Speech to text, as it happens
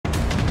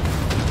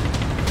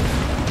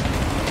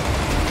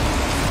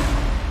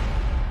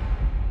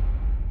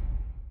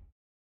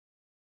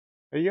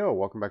Hey yo,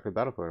 welcome back to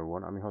Battlefield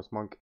everyone. I'm your host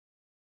Monk,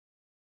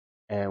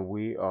 and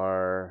we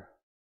are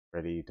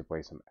ready to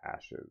play some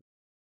Ashes.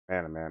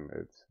 Man,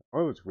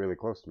 it's really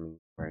close to me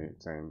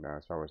saying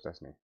Star Wars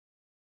Destiny.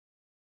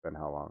 Been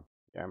how long?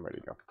 Yeah, I'm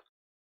ready to go.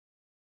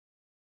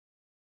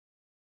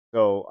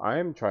 So I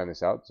am trying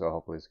this out, so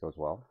hopefully this goes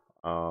well.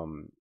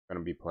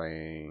 Gonna be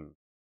playing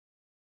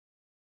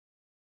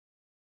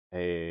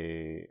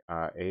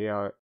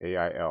AIL,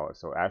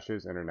 so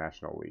Ashes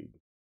International League.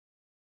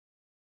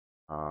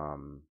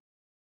 Um,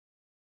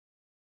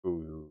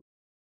 ooh,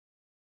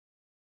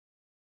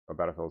 so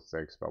Battlefield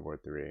 6,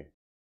 Battlefield 3.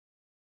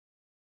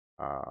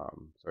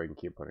 So he can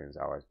keep putting his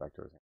allies back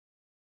to his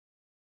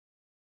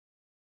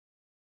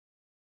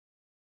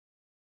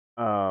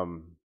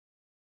hand.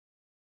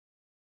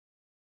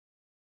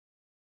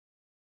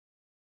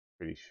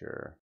 Pretty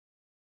sure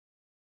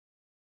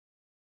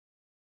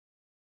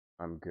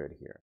I'm good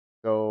here.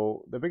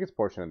 So the biggest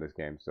portion of this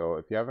game. So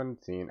if you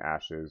haven't seen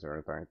Ashes or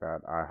anything like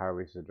that, I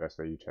highly suggest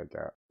that you check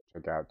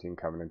out Team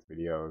Covenant's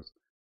videos,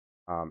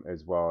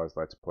 as well as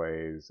Let's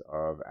Plays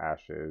of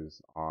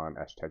Ashes on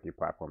Ashteki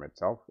platform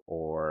itself,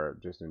 or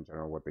just in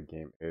general what the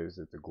game is.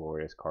 It's a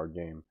glorious card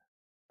game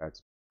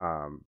that's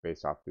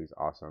based off these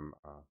awesome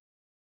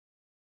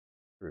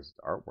this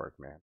artwork,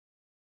 man.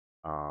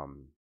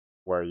 Um,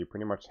 where you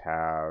pretty much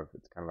have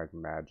it's kind of like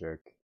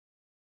Magic's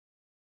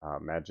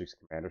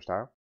Commander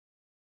style.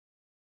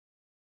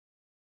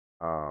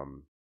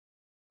 Um,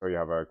 so you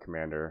have a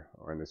commander,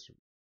 or in this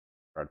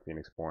Red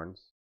Phoenix Borns,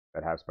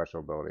 that have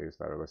special abilities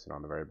that are listed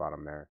on the very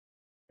bottom there.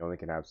 You only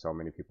can have so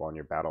many people on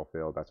your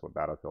battlefield. That's what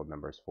battlefield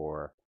number is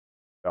for.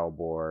 Spell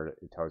board,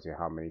 it tells you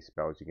how many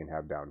spells you can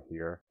have down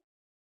here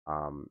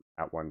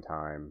at one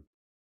time.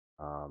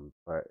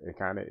 But it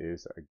kind of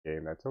is a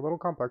game that's a little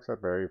complex at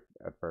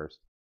first.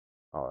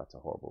 Oh, that's a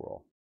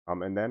horrible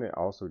roll. And then it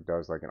also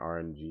does like an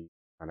RNG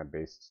kind of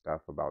based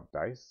stuff about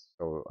dice.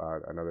 So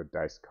another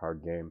dice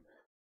card game,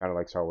 kind of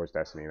like Star Wars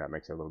Destiny, that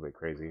makes it a little bit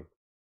crazy.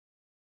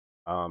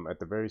 At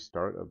the very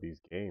start of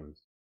these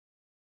games,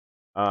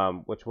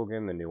 which we'll get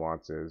in the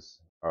nuances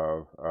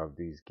of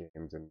these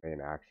games and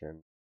main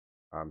action,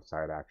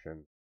 side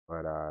action.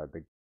 But at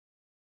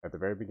the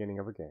very beginning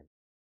of a game,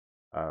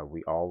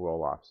 we all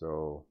roll off.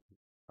 So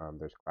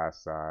there's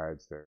class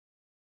sides, there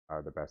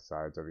are the best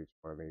sides of each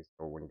one of these.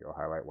 So when you go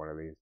highlight one of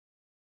these,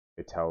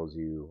 it tells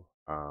you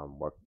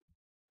what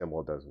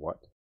symbol does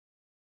what.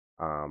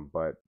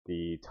 But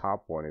the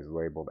top one is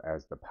labeled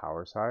as the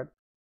power side.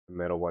 The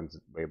middle one's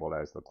labeled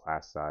as the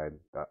class side,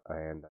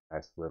 and the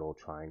nice little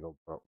triangle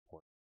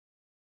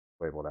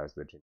labeled as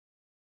the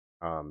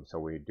so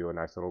we do a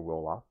nice little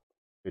roll off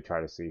to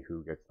try to see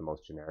who gets the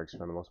most generics for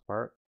the most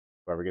part.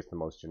 Whoever gets the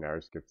most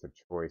generics gets a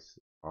choice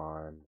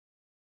on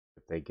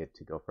if they get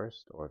to go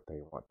first or if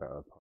they want the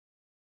opponent.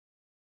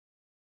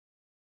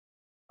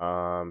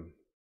 Um,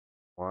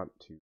 want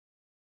to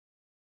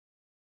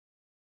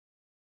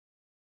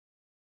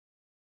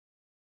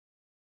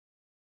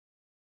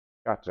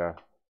gotcha.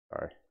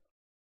 Sorry,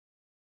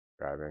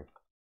 driving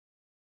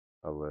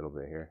a little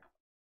bit here.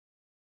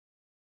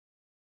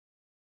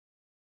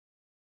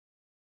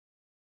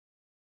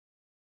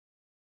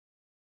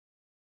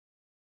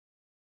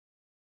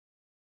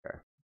 Okay.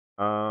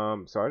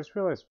 So I just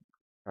realized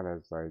kind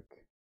of like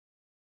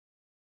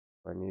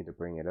I need to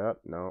bring it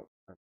up. No,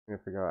 I'm gonna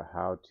figure out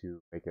how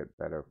to make it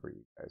better for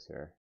you guys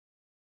here.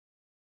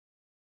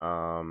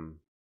 Um,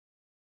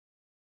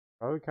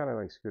 probably kind of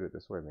like scoot it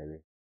this way maybe,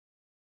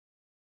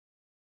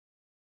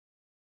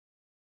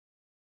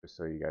 just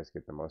so you guys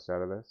get the most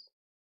out of this.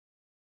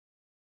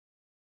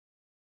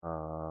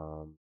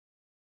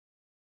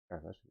 Yeah,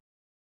 that should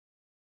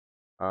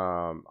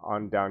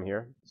on down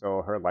here.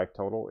 So her life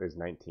total is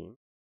 19.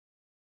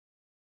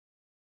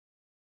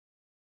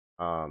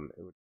 It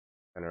would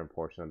center a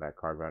portion of that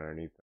card right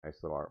underneath.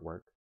 Nice little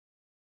artwork.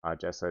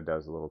 Jessa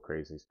does a little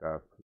crazy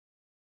stuff.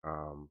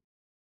 Um,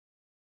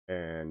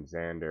 and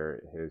Xander,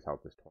 his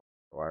health is 20.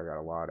 So I got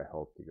a lot of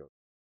health to go.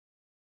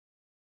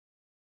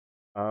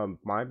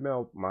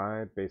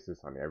 My basis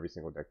on every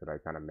single deck that I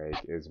kind of make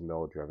is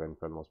mill driven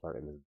for the most part,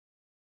 and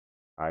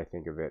I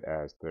think of it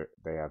as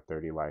they have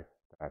 30 life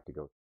that I have to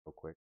go real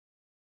quick.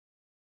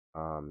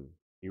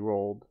 He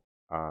rolled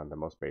the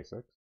most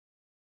basics,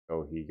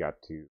 so he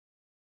got to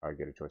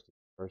get a choice to go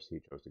first. He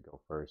chose to go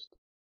first.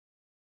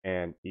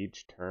 And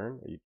each turn,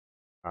 each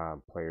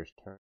player's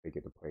turn, they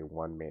get to play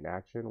one main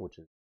action, which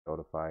is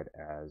notified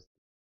as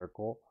the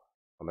circle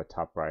on the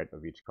top right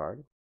of each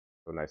card.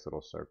 So a nice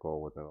little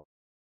circle with a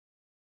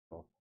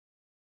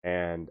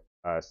and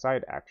a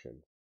side action,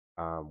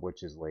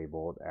 which is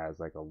labeled as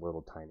like a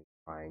little tiny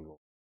triangle.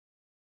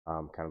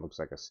 Kind of looks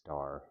like a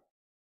star.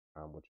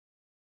 Which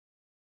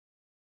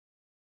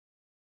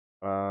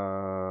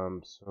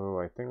so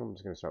I think I'm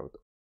just gonna start with the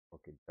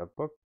okay dev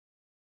book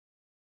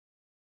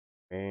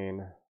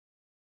main.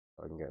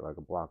 So I can get like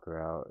a blocker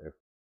out if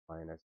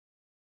minus.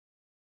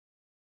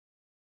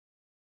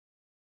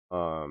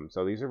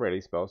 So these are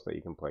ready spells that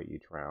you can play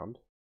each round.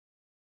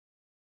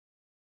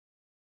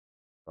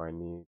 So I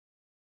need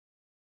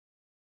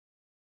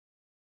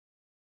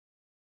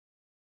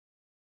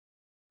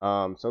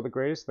So the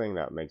greatest thing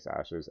that makes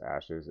Ashes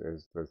Ashes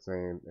is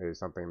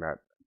something that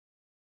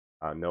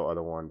no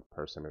other one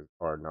person is,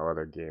 or no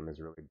other game has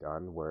really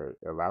done, where it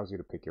allows you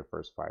to pick your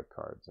first 5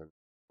 cards, and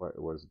what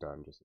was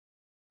done just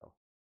ago.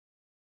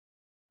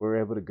 We were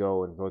able to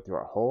go and go through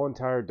our whole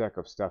entire deck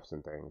of stuffs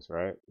and things,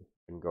 right?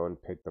 And go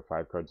and pick the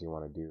 5 cards you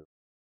want to do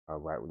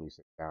right when you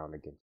sit down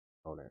against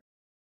your opponent.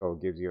 So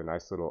it gives you a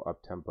nice little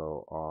up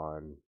tempo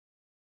on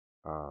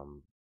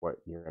what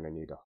you're going to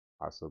need to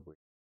possibly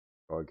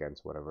go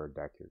against whatever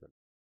deck you're going to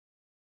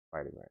be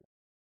fighting right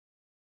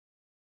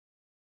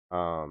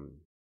now.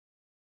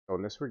 So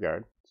in this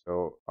regard,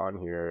 so on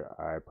here,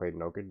 I played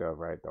an Ogre Dove,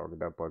 right? The Ogre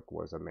Dove book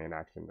was a main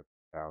action to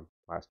put down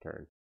last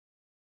turn.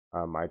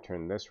 My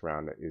turn this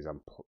round is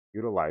I'm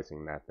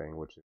utilizing that thing,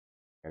 which is,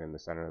 and in the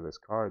center of this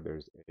card,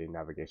 there's a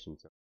navigation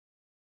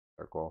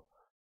circle,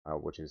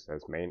 which is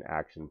says main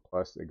action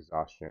plus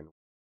exhaustion,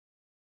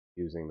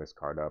 using this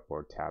card up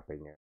or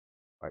tapping it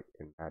like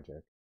in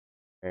Magic,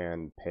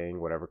 and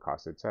paying whatever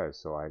cost it says.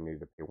 So I need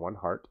to pay 1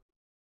 heart,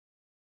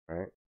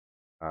 right,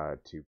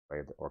 to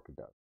play the Orchid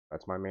Dove.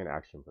 That's my main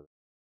action for this.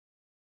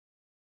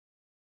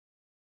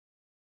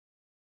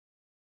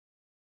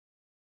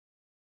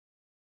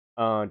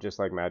 Just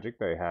like Magic,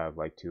 they have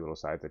like 2 little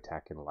sides,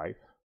 attack and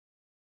life,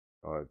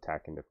 or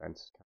attack and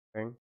defense kind of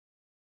thing.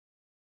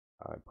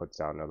 It puts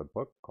out another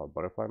book called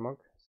Butterfly Monk,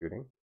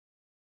 Shooting.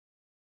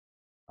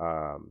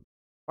 By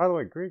the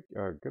way, Greek,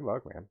 good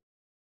luck, man.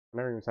 I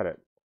never even said it.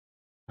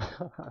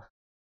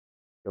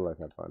 Good luck,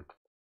 have fun.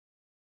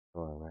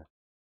 Oh man,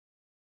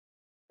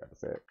 gotta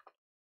say it.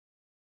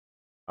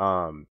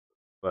 Um,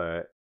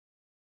 but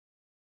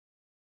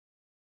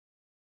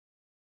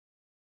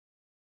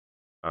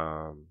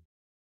um,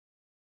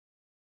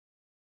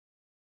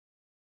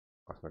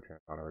 lost my train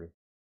of thought already.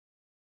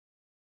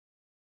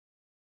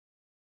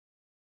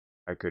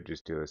 I could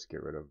just do this,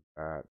 get rid of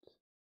that.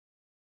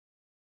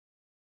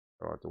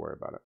 Don't have to worry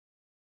about it.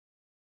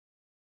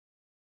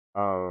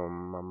 I'll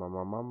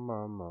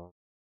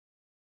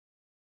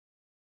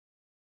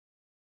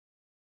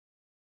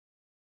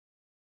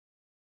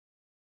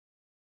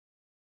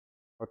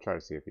try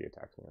to see if he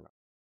attacks me or not.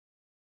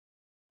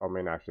 I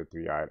mean, actually,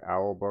 three-eyed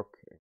owl book.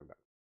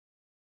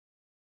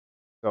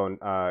 So,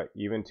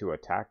 even to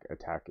attack,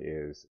 attack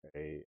is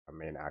a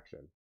main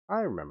action.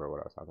 I remember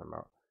what I was talking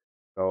about.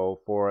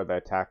 So for the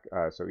attack,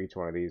 so each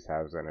one of these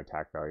has an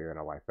attack value and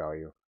a life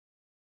value,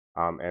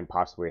 and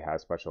possibly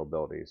has special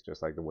abilities.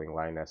 Just like the Wing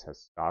Lioness has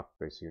stock,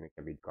 this unit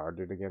can be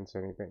guarded against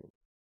anything.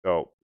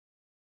 So,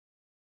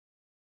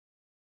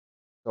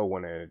 so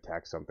when it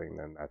attacks something,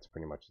 then that's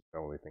pretty much the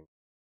only thing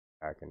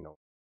attack and no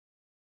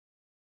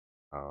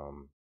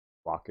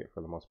block it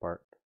for the most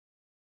part.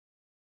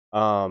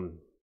 Um,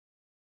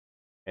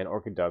 and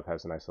Orchid Dove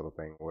has a nice little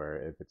thing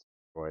where if it's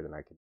destroyed, then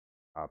I can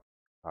top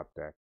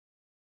deck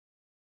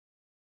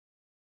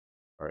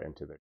or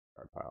into the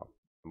card pile.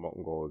 The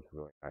Molten Gold is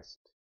really nice.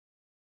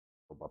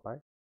 Oh, bye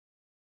bye.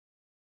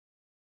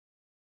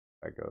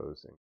 That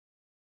goes in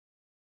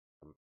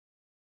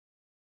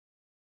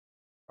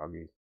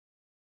Froggy.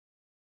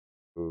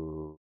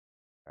 Ooh,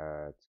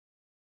 that's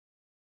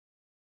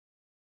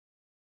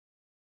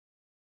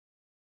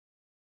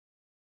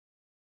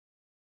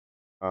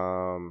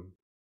um.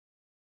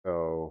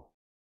 So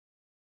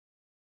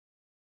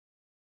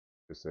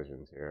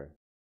decisions here.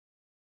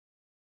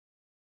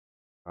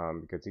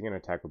 Because he can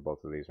attack with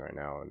both of these right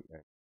now and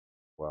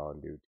well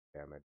and do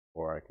damage,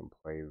 or I can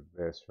play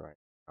this right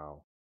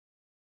now,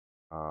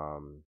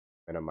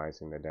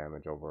 minimizing the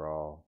damage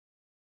overall.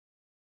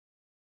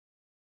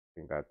 I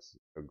think that's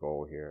the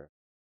goal here.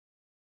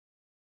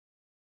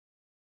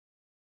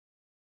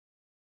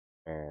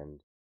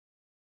 And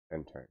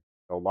then turn.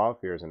 So Law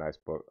of Fear is a nice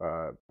book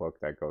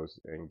that goes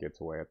and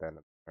gets away at the end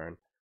of the turn,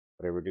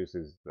 but it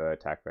reduces the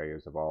attack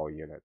values of all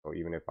units. So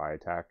even if I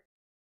attack,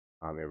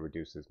 it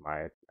reduces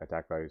my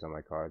attack values on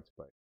my cards,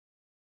 but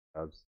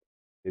Dubs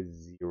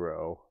is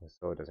 0,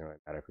 so it doesn't really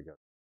matter if we go.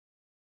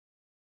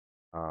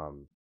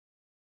 Um,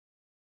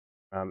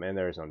 and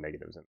there is no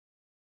negatives in the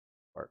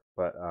part,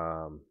 but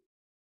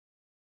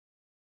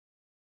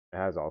it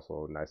has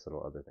also nice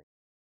little other things.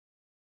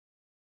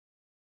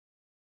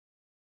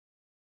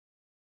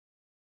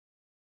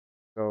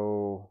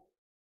 So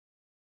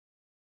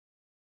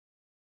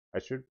I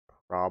should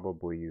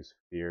probably use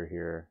Fear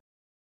here.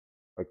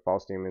 Like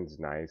False Demon's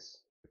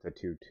nice. It's a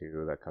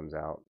 2/2 that comes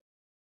out.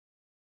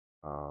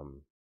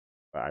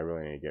 But I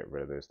really need to get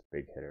rid of this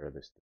big hitter,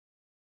 this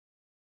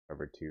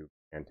cover 2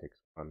 Antics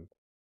one.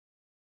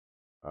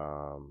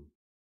 Um,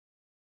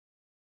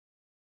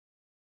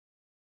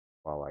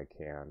 while I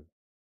can.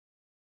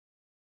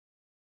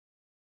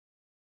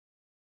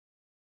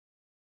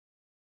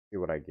 See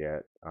what I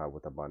get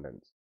with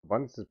Abundance.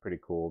 Abundance is pretty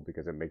cool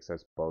because it makes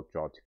us both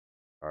draw 2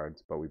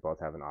 cards, but we both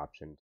have an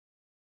option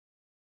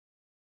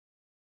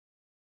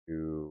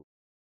to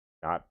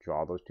not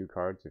draw those 2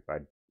 cards. If I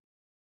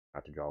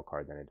not to draw a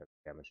card, then it does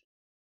damage.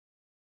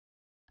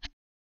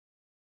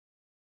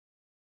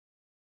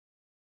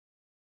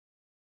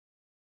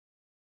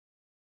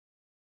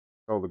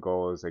 So the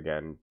goal is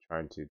again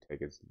trying to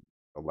take as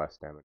the less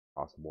damage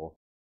possible.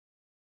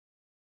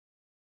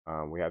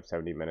 We have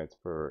 70 minutes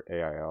for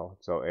AIL.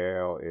 So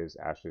AIL is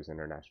Ashes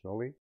International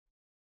League.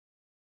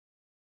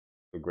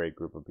 A great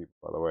group of people,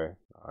 by the way.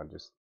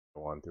 Just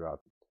go on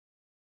throughout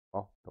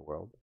the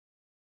world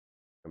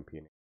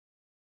competing.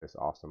 This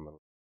awesome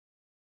little.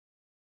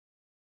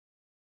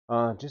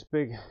 Just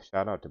big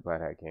shout out to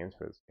Black Hat Games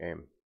for this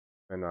game.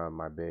 It's been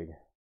my big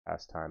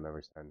pastime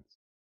ever since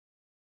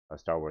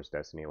Star Wars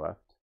Destiny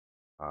left.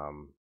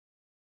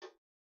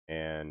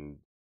 And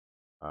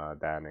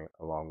that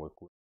along with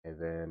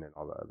Evan and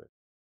all the other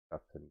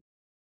stuff. And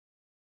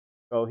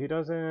so he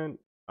doesn't.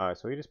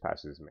 So he just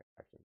passes his main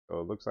action.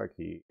 So it looks like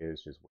he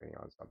is just waiting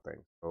on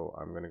something. So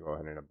I'm gonna go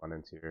ahead and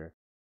abundance here.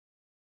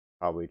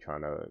 Probably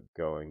trying to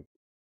go and.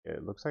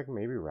 It looks like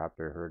maybe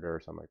Raptor Herder or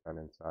something like that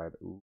inside.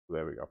 Ooh,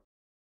 there we go.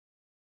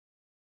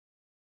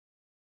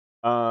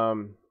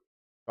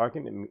 So I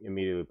can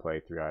immediately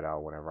play 3-eyed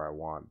owl whenever I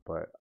want,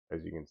 but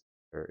as you can see,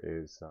 there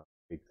is some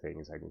big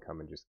things I can come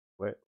and just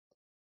split.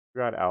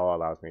 3-eyed owl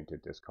allows me to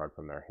discard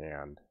from their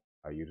hand.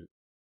 I use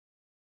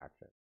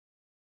action.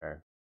 Okay.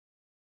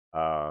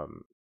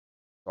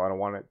 So I don't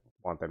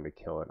want them to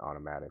kill it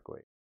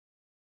automatically.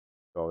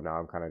 So now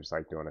I'm kind of just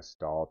like doing a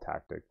stall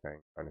tactic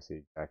thing, trying to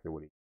see exactly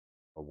what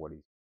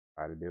he's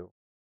trying to do.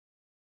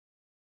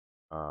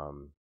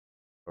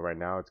 But right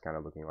now it's kind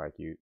of looking like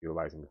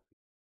utilizing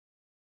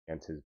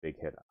against his big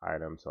hit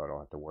item, so I don't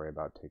have to worry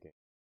about taking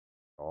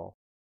all.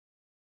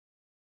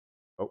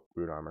 Oh,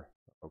 root armor.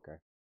 Okay.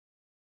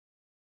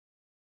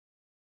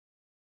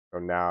 So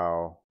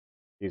now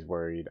he's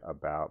worried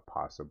about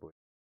possibly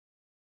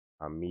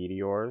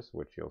meteors,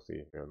 which you'll see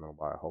here in a little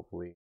while,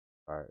 hopefully.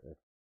 If,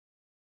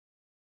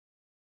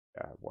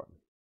 yeah, I have one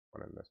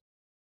in this.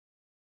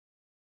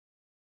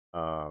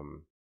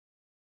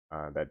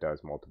 That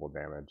does multiple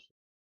damage.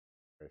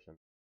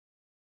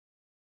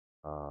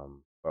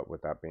 But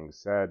with that being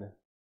said,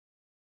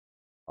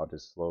 I'll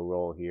just slow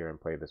roll here and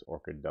play this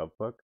Orchid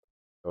Dovebook.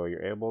 So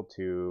you're able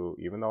to,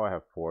 even though I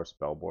have 4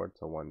 spell boards,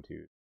 so 1,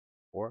 2,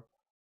 4,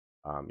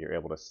 you're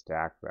able to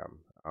stack them.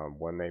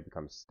 When they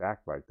become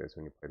stacked like this,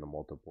 when you play the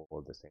multiple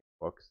of the same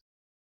books,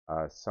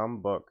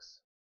 some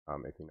books,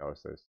 if you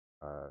notice this,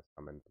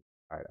 some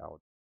inside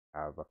out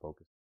have a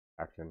focus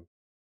action.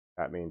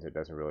 That means it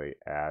doesn't really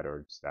add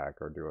or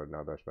stack or do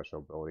another special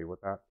ability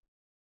with that.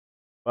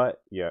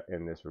 But yeah,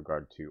 in this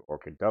regard to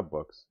Orchid Dub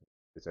books,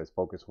 it says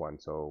focus 1,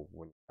 so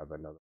when you have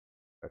another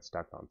that's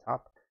stacked on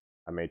top,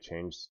 I may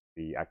change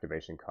the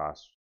activation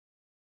cost.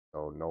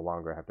 So no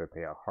longer have to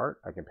pay a heart,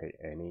 I can pay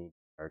any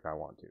card I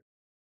want to.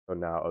 So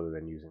now other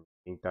than using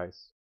pink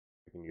dice,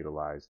 I can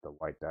utilize the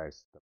white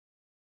dice, the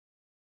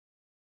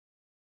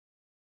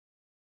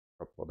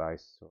purple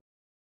dice, so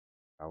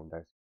brown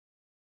dice.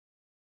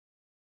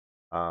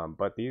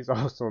 But these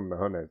also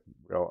known as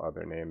real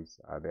other names,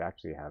 they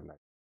actually have nice.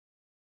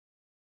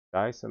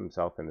 Dice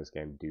themselves in this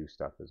game do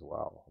stuff as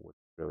well, which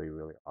is really,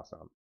 really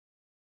awesome.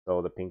 So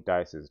the pink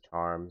dice is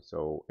charm.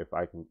 So if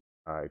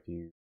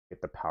you get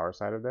the power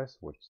side of this,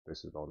 which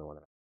this is the only one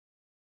that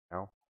I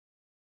have now,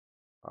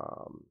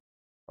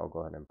 I'll go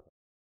ahead and play.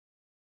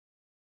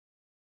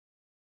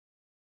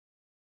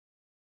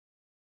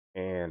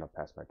 And I'll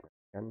pass my turn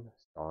again,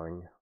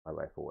 stalling my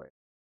life away.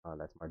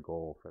 That's my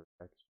goal for the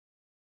section.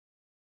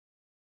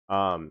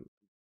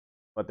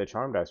 But the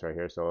charm dice right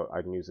here, so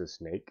I can use a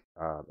snake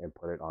and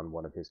put it on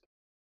one of his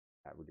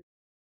that reduce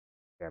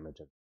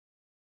damage,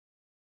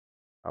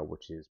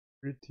 which is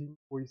pretty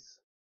nice.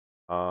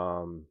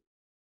 And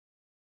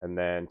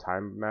then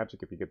time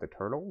magic, if you get the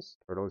turtles,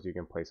 you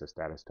can place a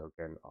status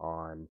token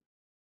on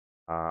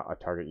a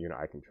target unit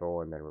I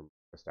control, and then remove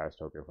a status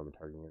token from a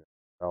target unit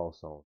as well,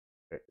 so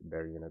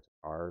their units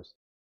are ours.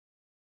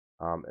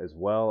 As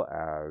well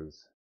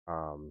as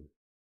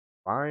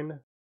Vine.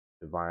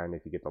 Divine,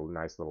 if you get the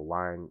nice little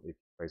line, if you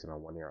place it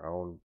on one of your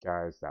own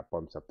guys, that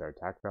bumps up their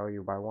attack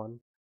value by 1.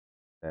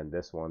 And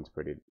this one's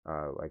pretty,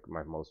 like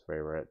my most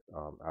favorite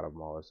out of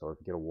them all. So if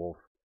you get a wolf,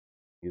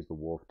 use the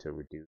wolf to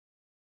reduce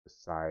the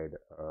side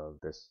of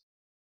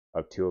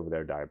of 2 of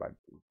their die by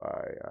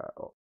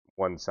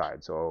 1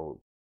 side. So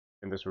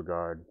in this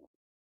regard,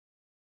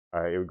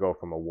 it would go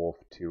from a wolf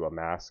to a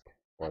mask,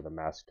 or the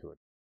mask to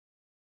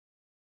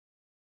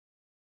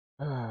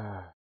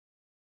a.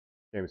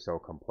 Game's so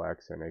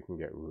complex, and it can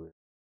get really.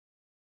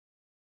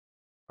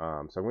 So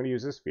I'm going to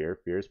use this fear.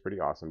 Fear is pretty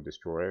awesome.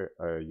 Destroy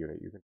a unit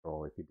you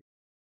control if you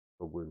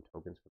do wound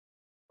tokens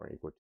for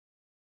equal to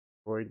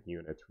destroyed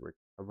units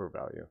recover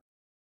value.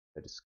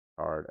 I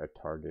discard a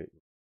target.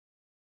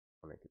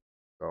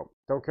 So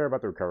don't care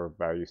about the recover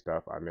value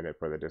stuff. I'm in it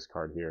for the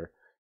discard here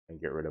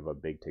and get rid of a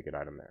big ticket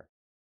item there.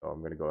 So I'm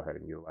going to go ahead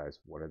and utilize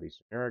one of these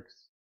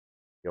generics.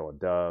 Kill a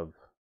dove.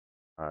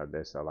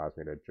 This allows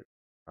me to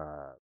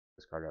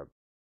discard a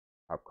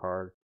top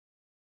card,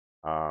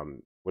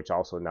 which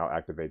also now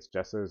activates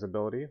Jessa's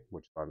ability,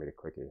 which allows me to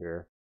click it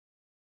here.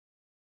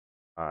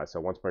 So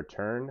once per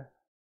turn,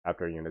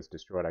 after a unit is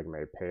destroyed, I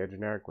may pay a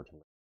generic, which I'm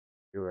going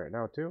to do right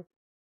now too.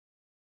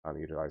 I'm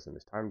utilizing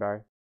this time die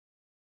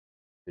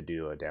to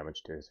do a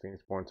damage to his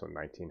Phoenix Born, so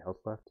 19 health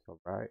left.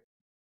 Alright.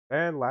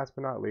 And last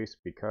but not least,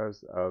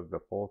 because of the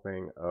full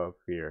thing of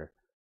fear,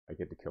 I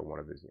get to kill one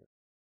of his units.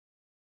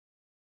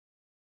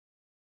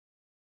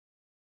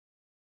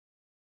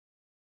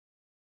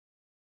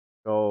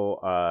 So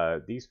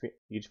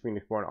each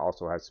Phoenix Born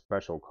also has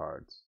special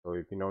cards. So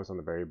if you notice on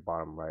the very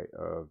bottom right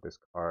of this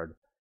card,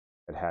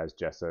 it has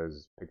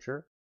Jessa's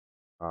picture,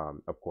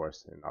 of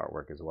course in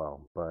artwork as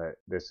well. But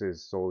this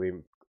is solely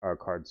a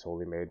card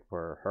solely made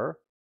for her.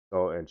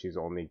 So and she's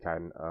only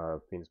kind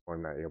of Phoenix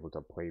Born that able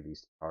to play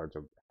these cards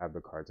or have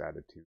the cards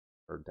added to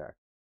her deck.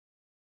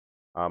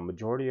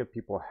 Majority of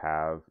people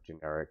have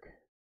generic.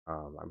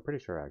 I'm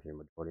pretty sure actually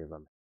majority of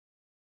them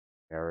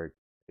have generic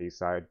A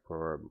side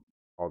for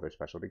all their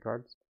specialty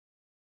cards.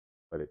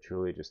 But it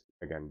truly just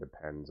again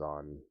depends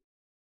on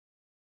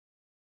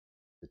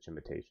each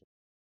imitation.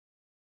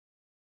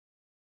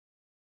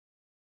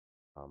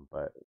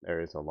 But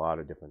there is a lot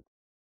of different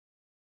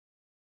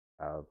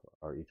have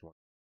or each one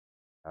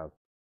have,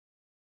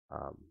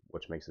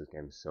 which makes this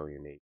game so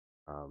unique.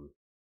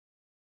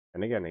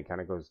 And again, it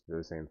kind of goes to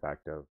the same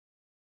fact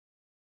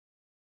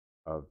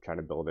of trying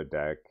to build a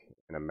deck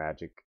in a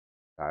Magic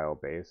style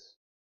base,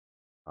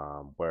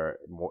 where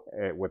more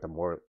with a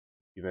more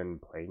even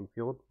playing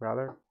field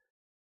rather.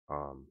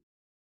 Um,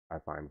 I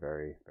find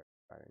very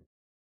exciting.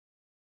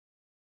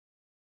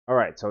 All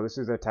right, so this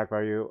is the attack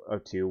value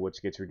of 2,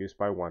 which gets reduced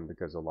by 1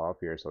 because of Law of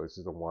Fear. So this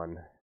is a 1.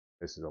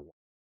 This is a 1.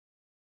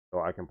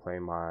 So I can play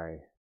my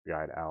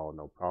three-eyed owl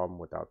no problem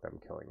without them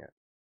killing it,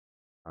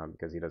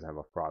 because he doesn't have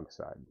a frog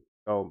side.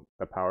 So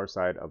the power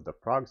side of the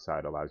frog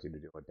side allows you to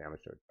deal with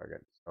damage to a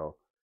target. So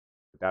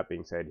with that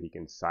being said, he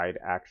can side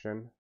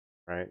action,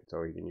 right?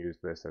 So he can use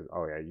this as,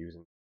 oh yeah,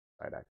 using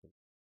side action.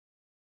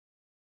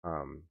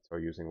 So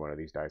using one of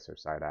these dice or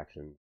side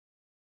action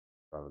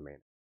of the main.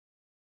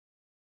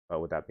 But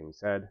with that being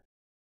said,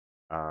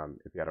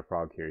 if you had a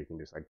frog here, you can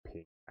just like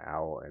ping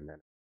owl and then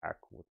attack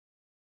with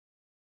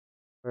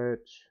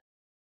which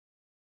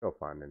still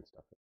fun and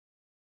stuff.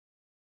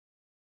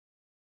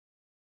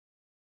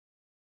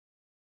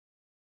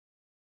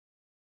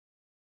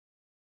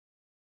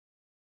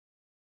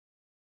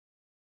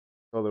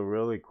 So the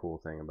really cool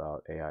thing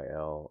about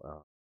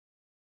AIL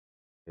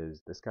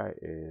is this guy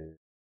is,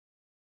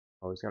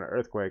 oh, he's got an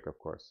earthquake, of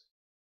course.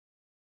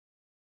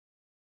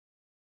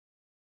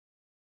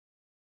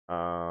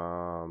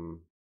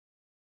 Um,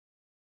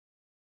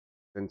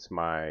 since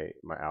my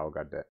owl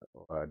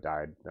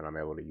died, then I'm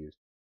able to use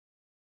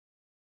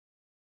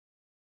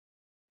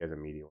it as a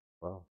medium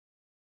as well.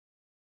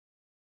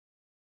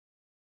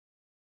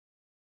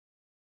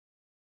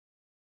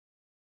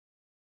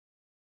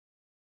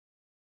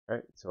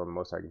 Right, so the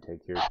most I can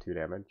take here is 2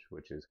 damage,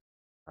 which is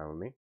fine with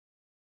me.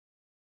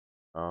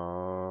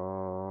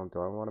 Do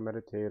I want to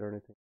meditate or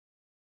anything?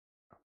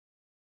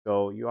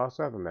 So you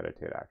also have a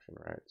meditate action,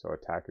 right? So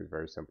attack is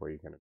very simple. You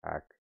can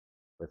attack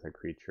with a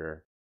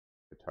creature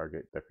to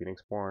target the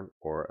Phoenix Born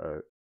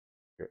or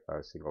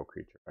a single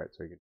creature, right?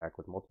 So you can attack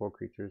with multiple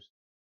creatures,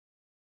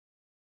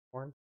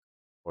 born,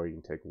 or you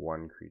can take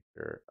one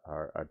creature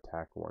or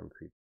attack one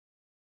creature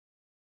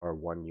or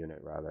one unit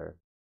rather,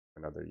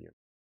 another unit,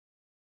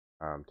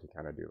 to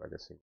kind of do like a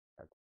single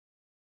attack.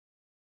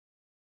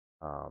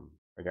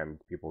 Again,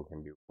 people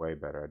can do way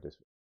better at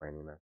just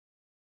explaining this.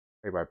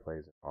 Play by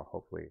plays, I'll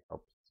hopefully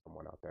help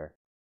someone out there.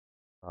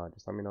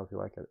 Just let me know if you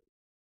like it.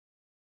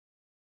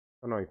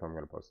 I don't know if I'm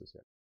gonna post this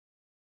yet.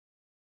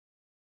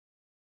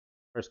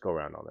 First go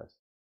around on this.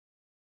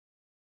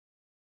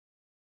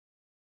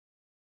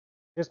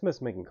 Just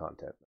miss making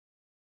content.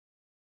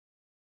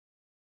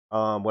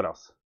 What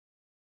else?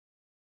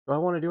 Do I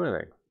want to do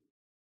anything?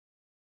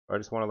 Or I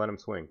just want to let him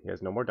swing. He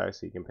has no more dice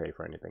he can pay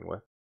for anything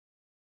with.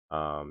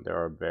 There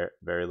are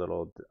very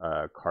little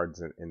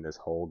cards in this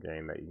whole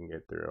game that you can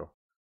get through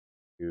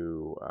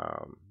to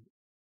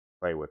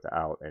play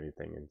without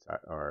anything inside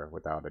or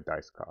without a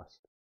dice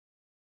cost.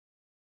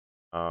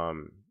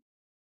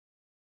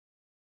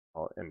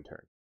 I'll end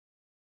turn.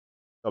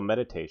 So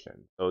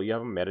meditation. So you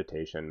have a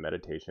meditation.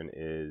 Meditation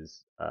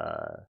is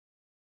a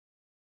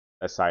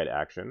side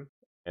action,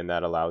 and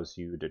that allows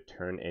you to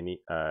turn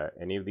any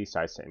of these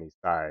sides to any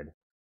side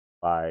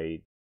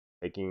by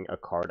taking a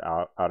card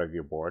out of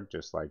your board,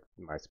 just like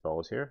my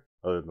spells here,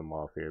 other than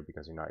Wall of Fear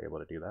because you're not able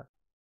to do that.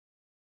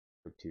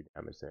 Took 2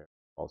 damage there.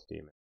 False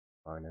Demon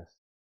minus.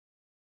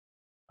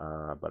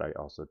 But I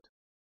also took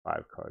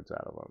 5 cards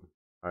out of him.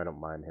 I don't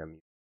mind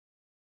him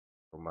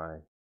for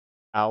my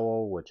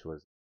owl, which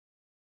was,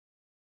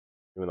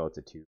 even though it's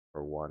a 2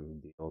 for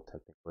 1 deal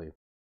technically.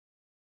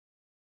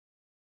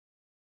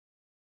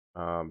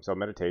 So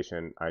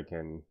meditation, I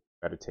can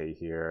meditate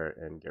here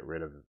and get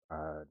rid of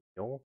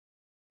deal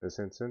in this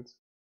instance,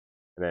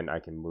 and then I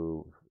can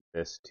move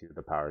this to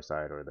the power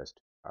side or this to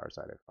the power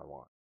side if I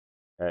want.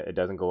 It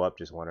doesn't go up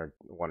just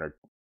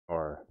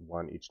or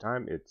one each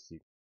time. It's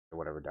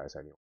whatever dice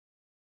I need.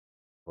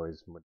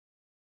 Always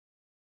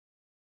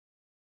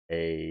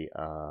a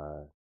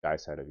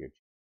dice out of your.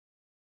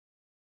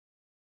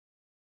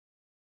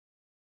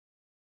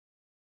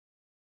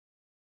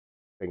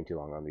 Taking too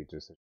long on these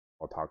just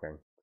while talking.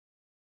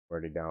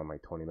 Already down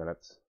like 20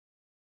 minutes.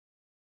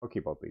 I'll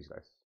keep both these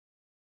dice.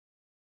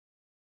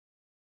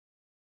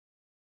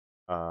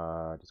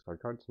 Discard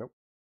cards? Nope.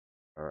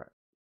 Alright.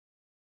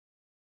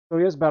 So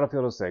he has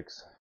Battlefield of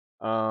 6.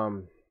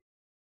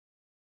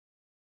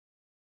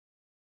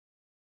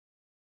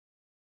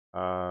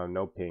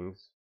 No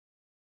pings.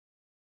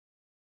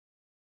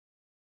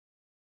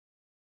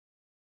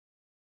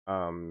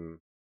 I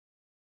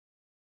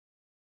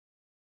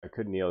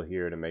could kneel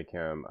here to make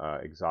him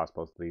exhaust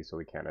both of these so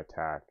he can't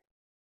attack.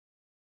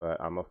 But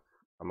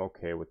I'm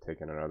okay with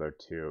taking another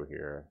 2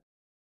 here.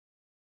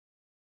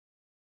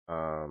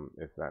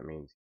 If that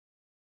means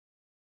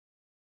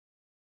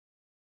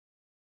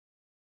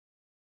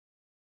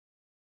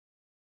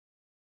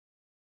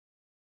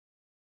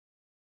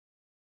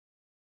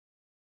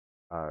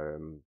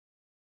I'm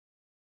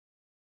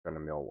gonna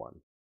mill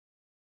 1.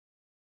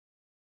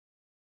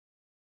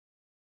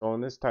 So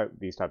in these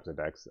types of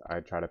decks, I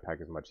try to pack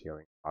as much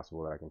healing as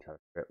possible that I can try to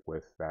fit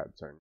with that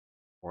certain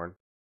horn.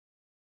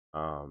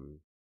 Um,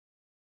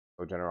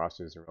 so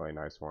generosity is a really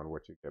nice one,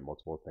 which you get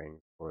multiple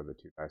things for the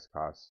 2 dice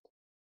cost.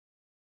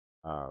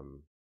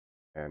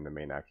 And the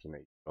main action that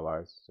you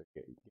utilize, so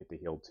you get to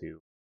heal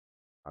 2.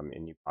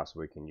 And you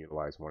possibly can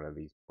utilize one of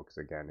these books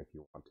again if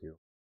you want to,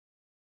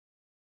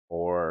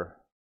 or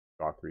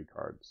draw 3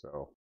 cards.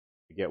 So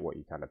you get what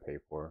you kind of pay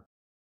for,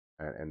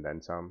 and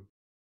then some.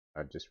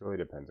 It just really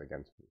depends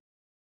against me,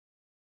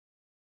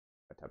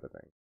 that type of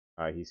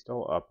thing. He's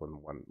still up with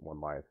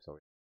one life, so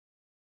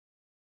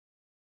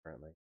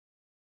currently.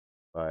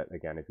 But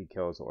again, if he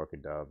kills the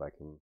Orchid Dove, I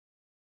can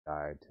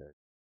die to.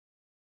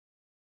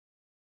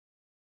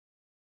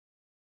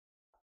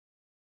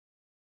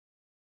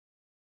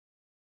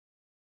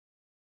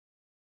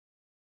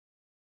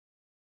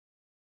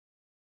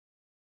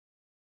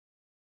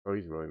 So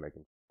he's really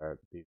making sure that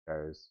these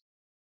guys,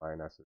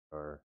 lionesses,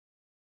 are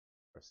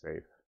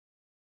safe.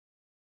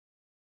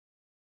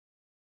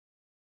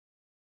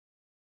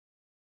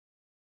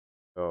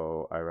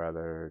 So I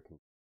rather can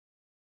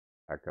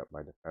back up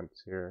my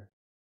defense here.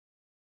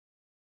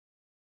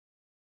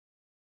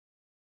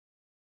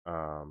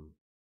 Um,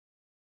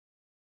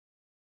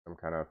 I'm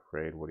kind of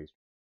afraid what he's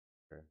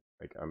doing.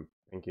 Like I'm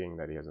thinking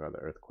that he has another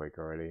earthquake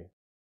already.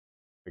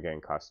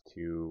 Again, costs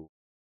 2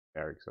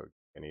 Eric, so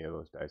any of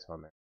those dice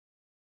on there.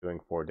 Doing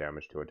 4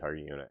 damage to a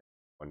target unit,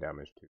 1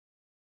 damage to.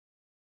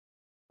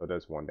 So it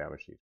does 1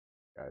 damage to these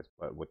guys,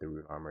 but with the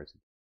root armors,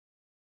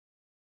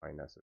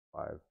 minus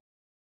 5.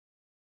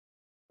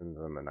 Gives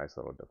them a nice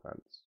little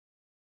defense.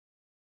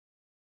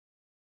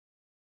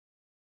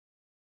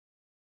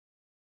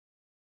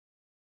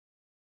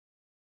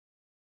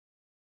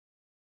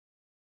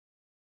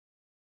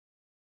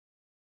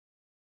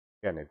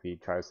 Again, if he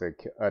tries to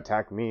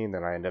attack me,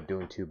 then I end up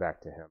doing 2 back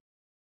to him.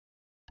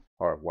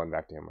 Or 1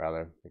 back to him,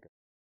 rather. Because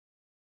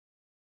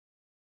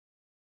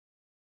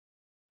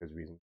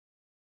reason.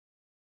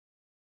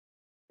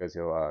 Because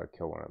he'll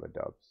kill one of the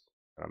doves.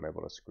 And I'm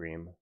able to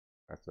scream.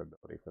 That's the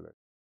ability for the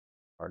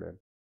carded.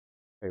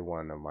 Pay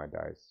 1 of my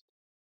dice.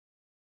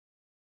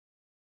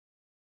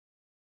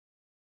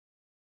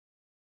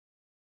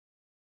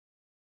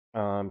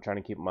 I'm trying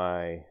to keep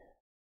my,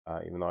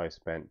 even though I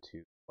spent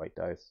 2 white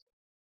dice,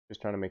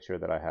 just trying to make sure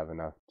that I have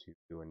enough to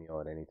do a kneel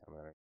at any time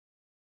that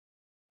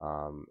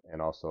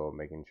and also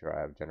making sure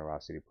I have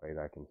generosity play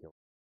that I can heal if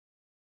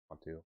I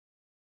want to.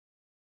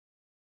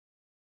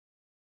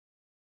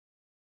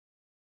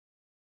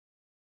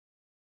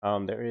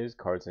 There is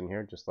cards in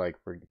here, just like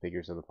for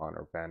Figures of the Fawn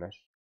or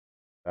Vanish,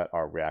 that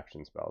are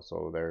reaction spells.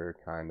 So they're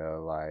kind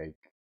of like,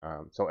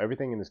 so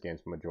everything in this game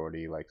is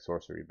majority like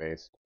sorcery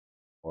based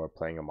or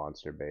playing a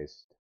monster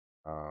based.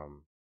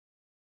 Um,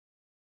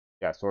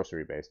 yeah,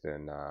 sorcery based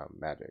in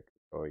Magic.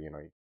 So you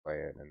play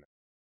it and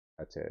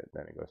that's it.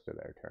 Then it goes to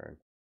their turn.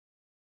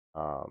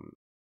 Um,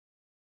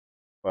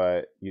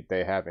 but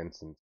they have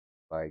instance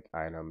like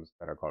items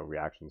that are called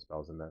reaction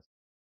spells in this,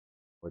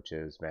 which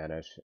is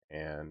Vanish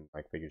and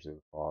like Figures of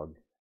the Fog.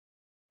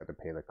 Have to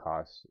pay the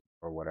cost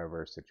for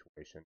whatever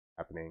situation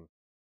happening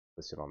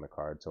listed on the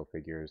card. So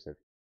figures if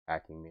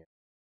hacking me.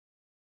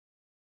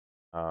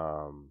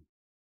 Um.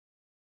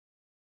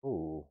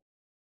 Ooh.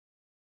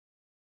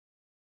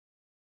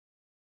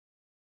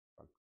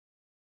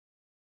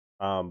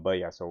 But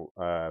yeah. So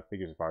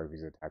figures of fog if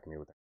he's attacking me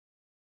with it.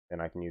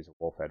 Then I can use a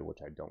wolf head, which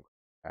I don't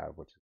have,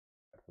 which is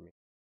bad for me.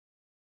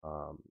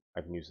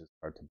 I can use this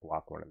card to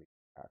block one of these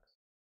attacks.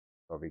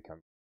 So if he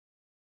comes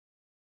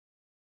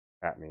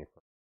at me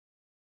for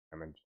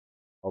damage,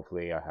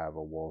 hopefully I have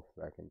a wolf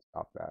that can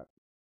stop that.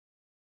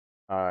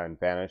 And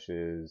Vanish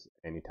is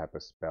any type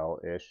of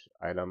spell-ish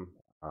item.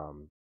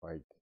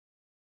 Like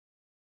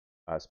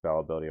spell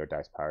ability or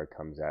dice power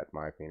comes at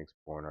my Phoenix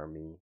Born or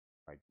me.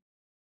 Like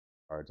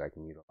cards I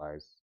can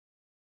utilize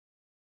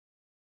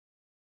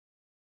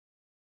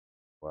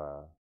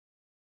uh,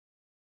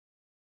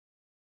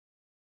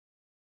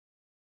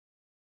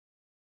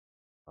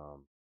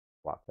 um,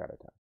 block that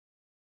attack.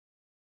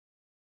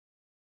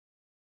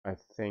 I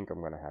think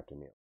I'm gonna have to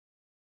kneel.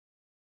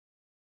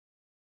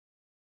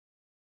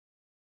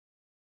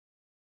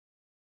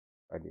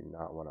 I do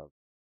not want to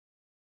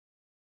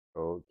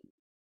go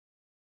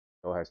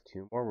Still has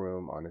 2 more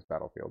room on his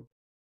battlefield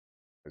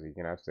because he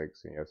can have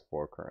 6 and he has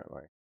 4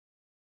 currently.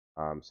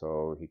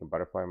 So he can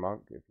Butterfly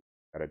Monk if he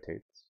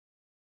meditates.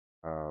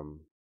 So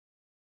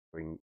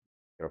he can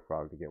get a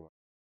frog to get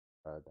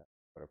that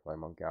Butterfly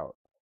Monk out,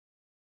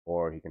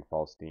 or he can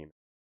Fall Steam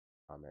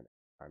at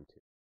time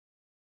too.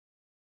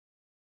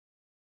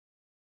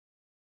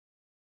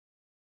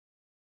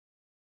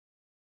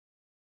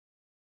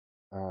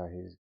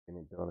 He's going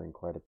to be building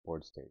quite a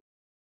board state.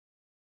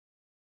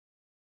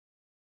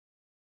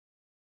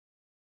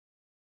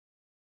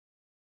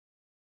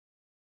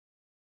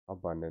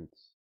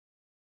 Abundance,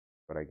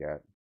 what I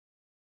get.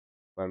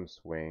 Let him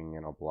swing,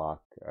 and I'll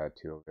block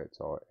 2 of it,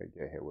 so I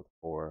get hit with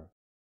 4.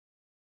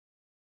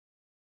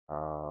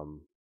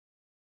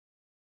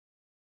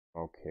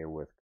 Okay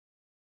with.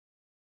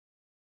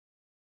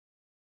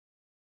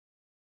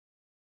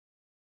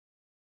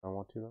 I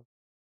want to though.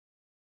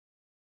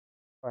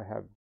 I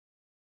have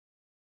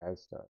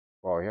has stuff.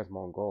 Well, he has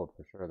Molten Gold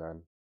for sure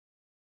then.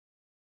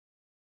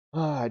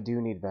 I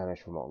do need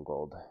Vanish for Molten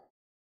Gold.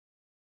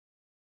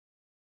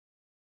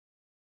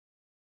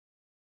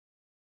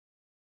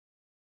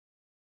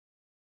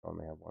 I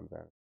only have 1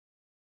 Vanish.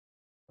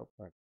 Oh,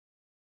 I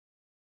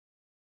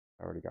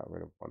already got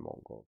rid of 1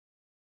 Molten Gold.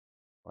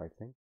 I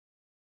think.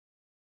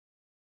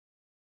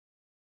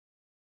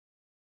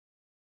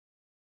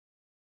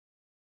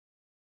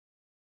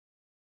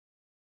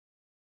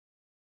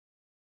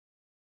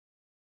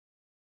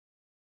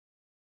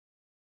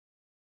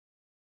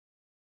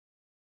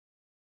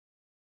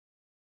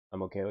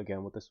 I'm okay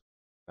again with this.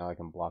 Now I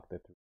can block the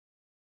 3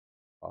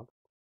 block.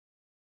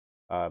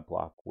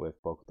 Block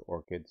with both the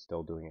Orchid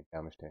still doing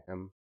damage to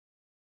him,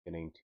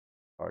 getting 2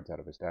 cards out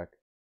of his deck,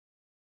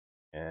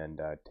 and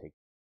take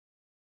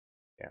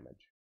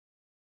damage.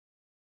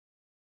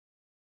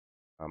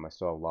 I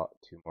still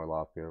have 2 more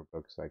Law of Fear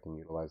books I can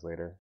utilize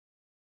later.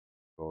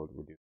 Will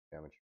reduce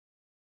damage,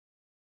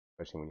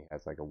 especially when he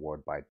has like a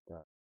ward by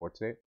Fort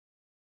State.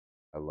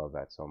 I love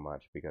that so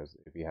much because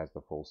if he has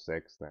the full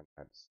 6, then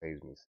that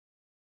saves me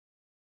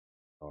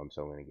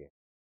so many games.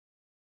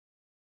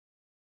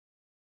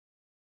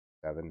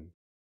 7.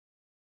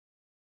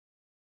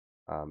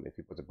 If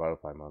he puts a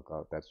Butterfly Monk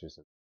out, that's just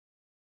a.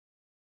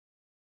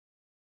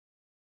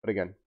 But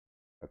again,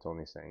 that's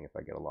only saying if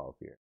I get a Law of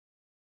Fear.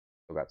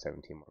 Still got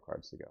 17 more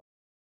cards to go.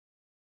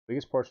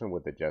 Biggest portion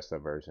with the Jesta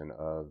version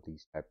of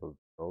these type of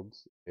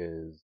builds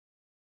is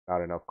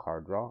not enough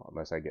card draw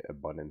unless I get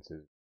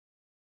abundances.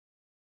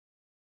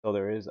 So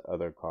there is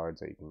other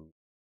cards that you can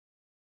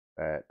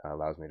that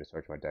allows me to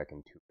search my deck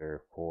and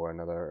tutor for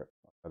another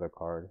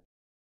card.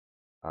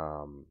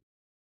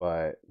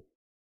 But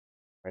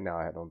right now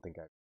I don't think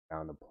I've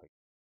found a place.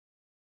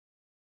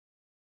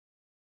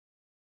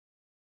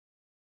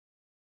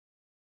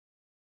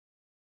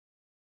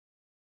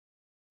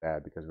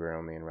 Bad because we're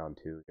only in round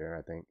 2 here,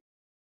 I think,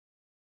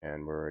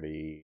 and we're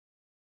already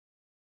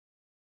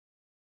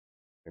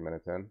 3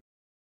 minutes in.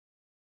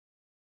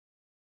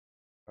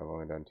 I've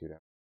only done 2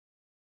 damage.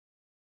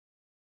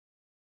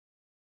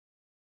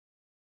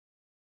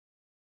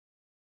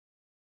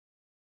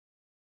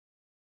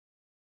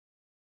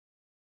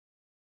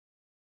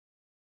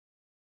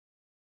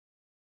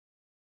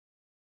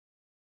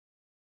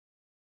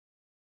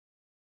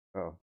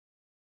 Oh,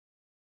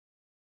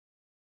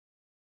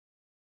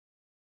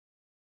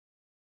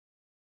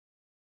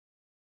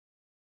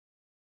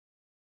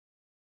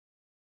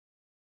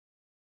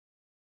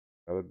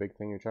 another big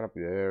thing you're trying to.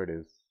 There it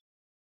is.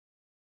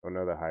 Oh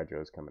no, the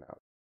Hydra is coming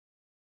out.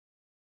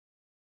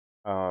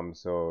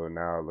 So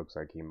now it looks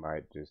like he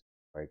might just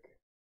like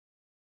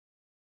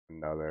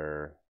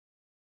another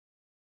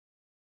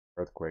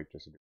Earthquake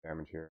just to do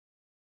damage here,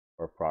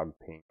 or Frog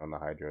Ping on the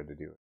Hydra to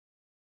do it.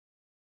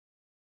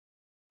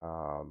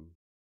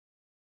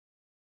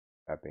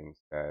 That being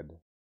said,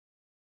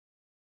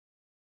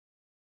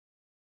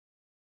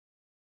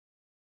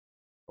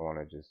 I want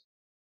to just.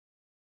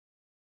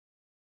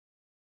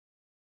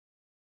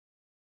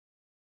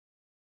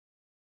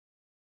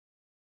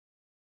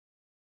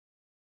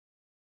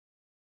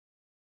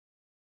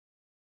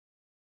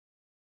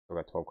 Still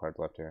got 12 cards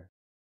left here.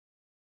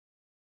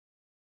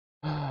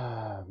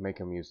 Make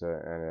him use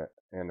an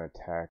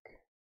attack.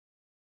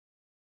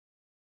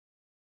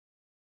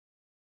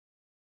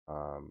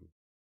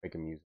 Make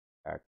him use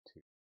attack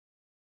to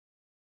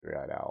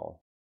 3-eyed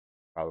owl.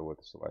 Probably with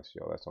the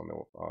celestial. That's only.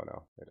 Oh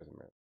no, it doesn't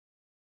matter.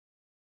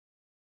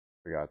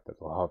 Forgot that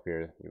the law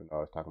here, even though I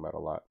was talking about a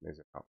lot, is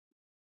it not?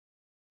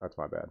 That's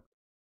my bad.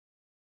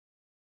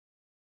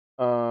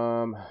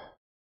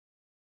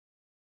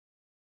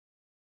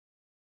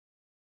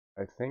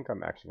 I think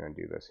I'm actually gonna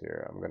do this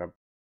here. I'm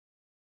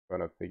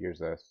gonna figures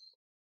this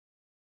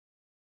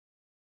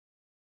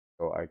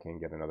so I can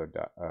get another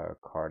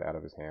card out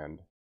of his hand.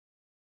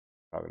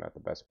 Probably not the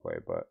best play,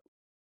 but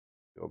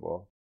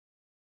doable.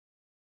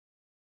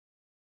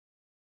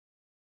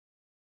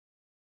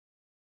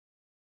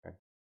 Okay,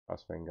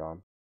 Crossfang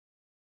gone.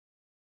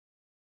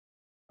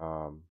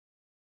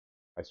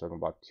 I still can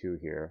block 2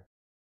 here.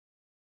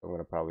 So I'm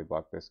gonna probably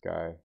block this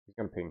guy. He's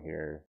gonna ping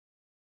here.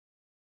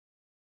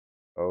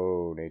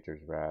 Oh,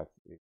 Nature's Wrath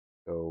is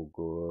so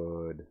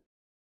good.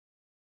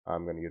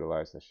 I'm going to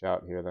utilize the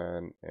shout here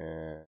then,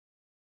 and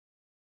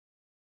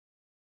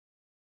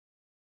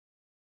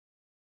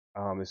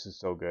this is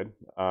so good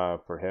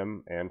for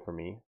him and for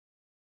me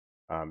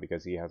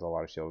because he has a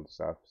lot of shield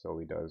stuff. So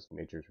he does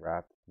Nature's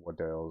Wrath, what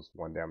deals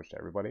 1 damage to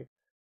everybody.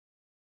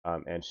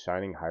 And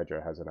Shining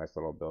Hydra has a nice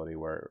little ability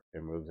where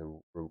it removes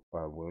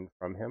a wound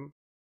from him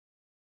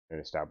and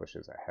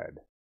establishes a head.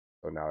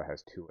 So now it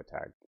has 2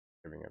 attack,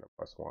 giving it a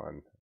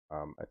 +1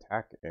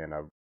 attack and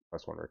a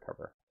 +1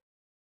 recover.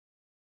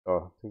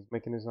 So he's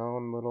making his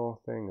own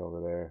little thing over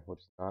there,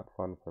 which is not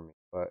fun for me.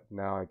 But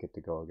now I get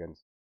to go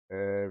against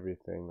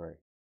everything right.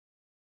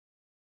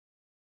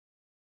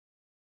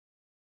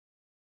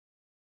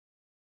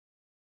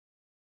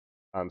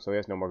 So he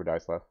has no more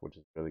dice left, which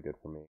is really good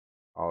for me.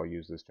 I'll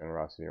use this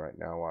generosity right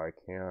now while I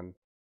can.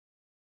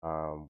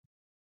 Um,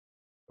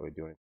 really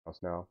do anything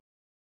else now.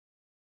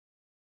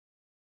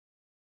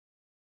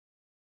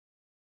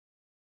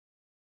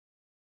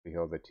 We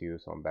healed the 2,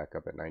 so I'm back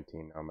up at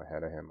 19. I'm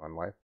ahead of him on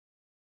life.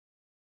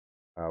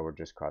 We're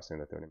just crossing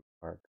the 30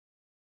 mark.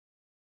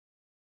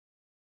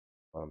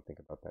 Let him think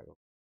about that.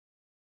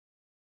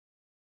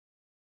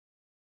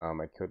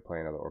 I could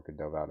play another Orchid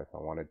Dove out if I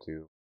wanted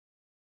to,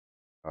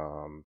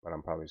 but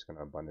I'm probably just going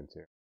to Abundance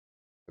here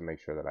to make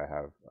sure that I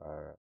have,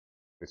 at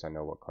least I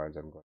know what cards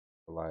I'm going to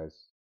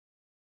utilize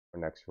for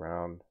next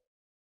round.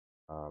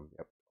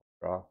 Yep,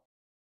 draw.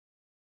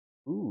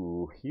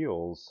 Ooh,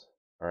 heals.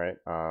 All right.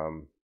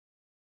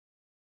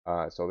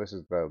 So this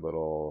is the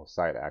little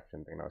side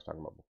action thing I was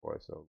talking about before.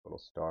 So little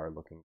star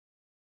looking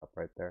up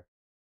right there,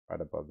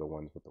 right above the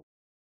ones with the.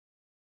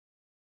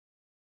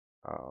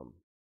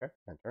 Okay,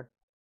 my turn.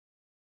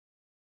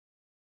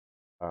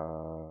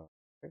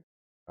 Okay.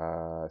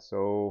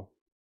 So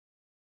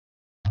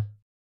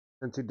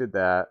since he did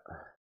that,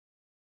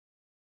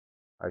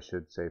 I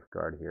should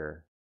safeguard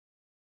here.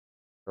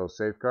 So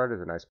safeguard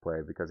is a nice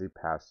play because he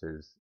passed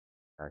his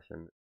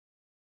action.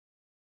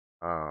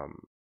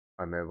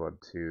 I'm able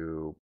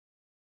to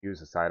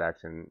use a side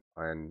action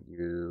and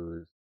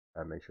use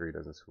make sure he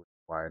doesn't swing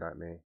wide at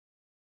me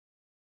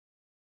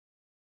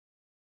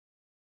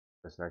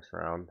this next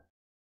round.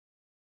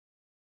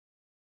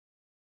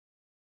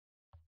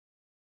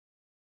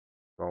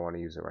 So I want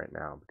to use it right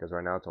now because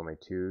right now it's only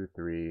 2,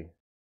 3,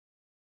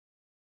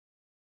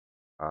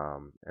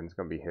 and it's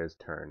going to be his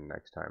turn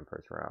next time,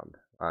 first round.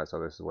 So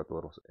this is what the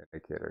little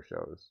indicator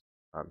shows.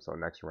 So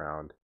next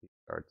round he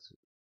starts.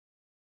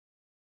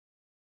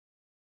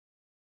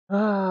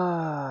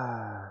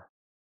 Ah,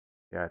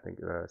 yeah, I think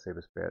the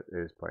safest bet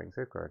is playing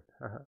safeguard.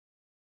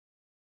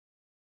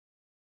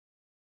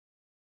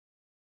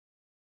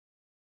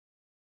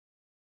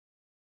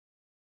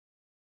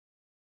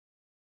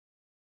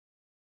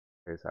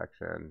 Face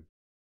action.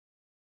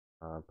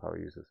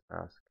 Probably use this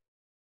mask.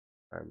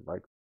 I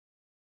like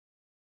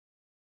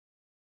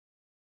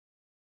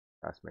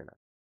fast mana.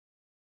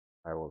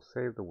 I will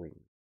save the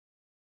wing.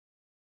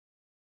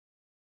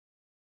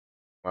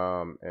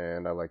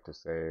 And I like to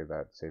say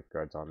that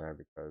safeguard's on there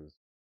because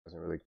it doesn't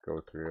really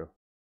go through.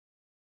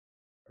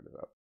 Start it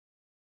up.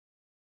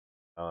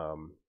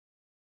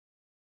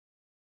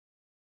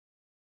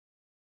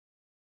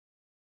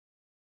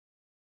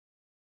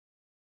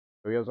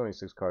 So he has only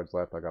 6 cards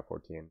left. I got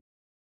 14.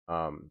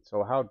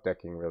 So how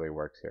decking really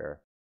works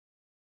here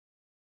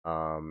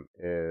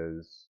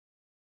is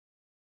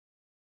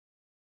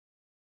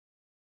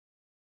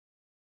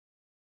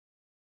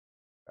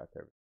that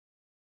there.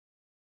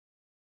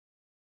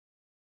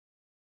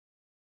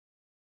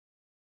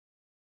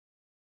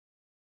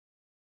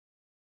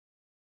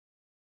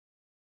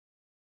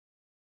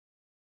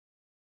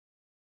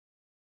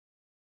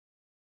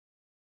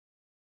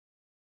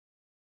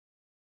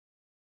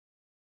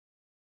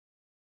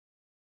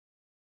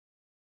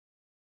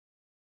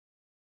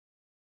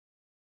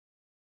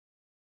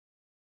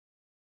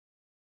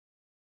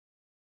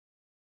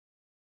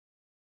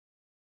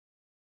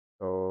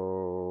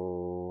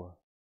 So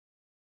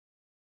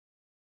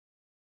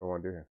what do I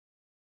want to do here?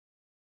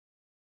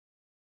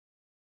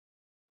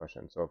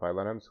 Question. So if I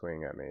let him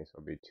swing at me, so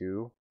it'll be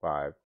 2,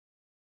 5.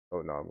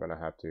 Oh no, I'm gonna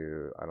have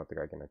to. I don't think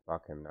I can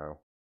block him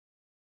now.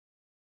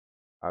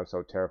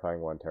 So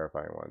terrifying 1,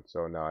 terrifying 1.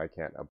 So now I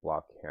can't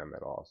block him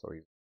at all. So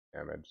he's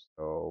damaged.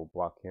 So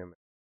block him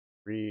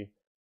 3.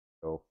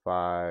 So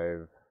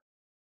 5,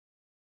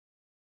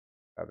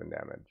 7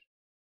 damage.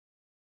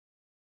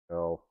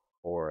 So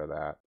 4 of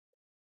that.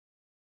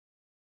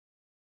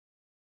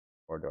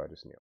 Or do I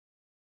just kneel? I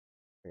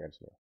think I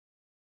just kneel.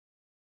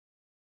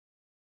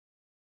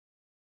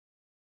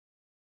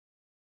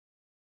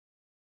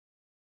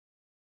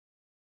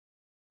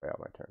 Play out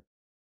my turn.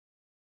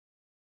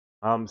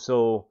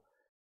 So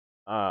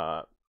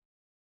uh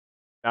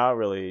now it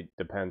really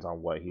depends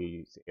on what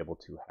he's able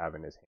to have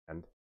in his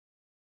hand.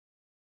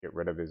 Get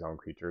rid of his own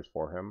creatures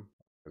for him.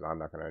 Because I'm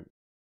not gonna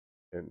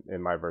in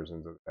my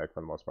versions of the deck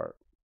for the most part.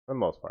 For the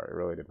most part, it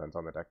really depends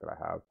on the deck that I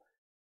have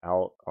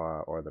out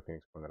or the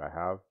Phoenix one that I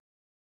have.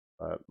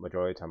 But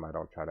majority of the time, I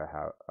don't try to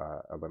have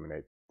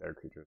eliminate their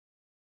creatures.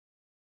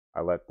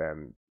 I let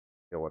them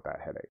deal with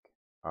that headache.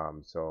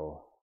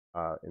 So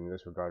in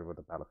this regard, with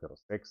the Battlefield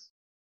 6,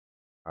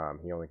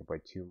 he only can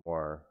play 2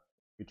 more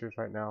creatures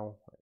right now.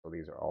 So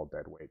these are all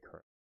dead weight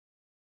currently.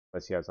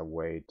 Unless he has a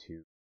way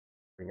to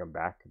bring them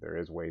back, there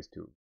is ways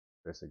to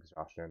this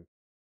exhaustion,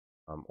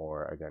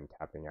 or again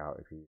tapping out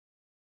if he.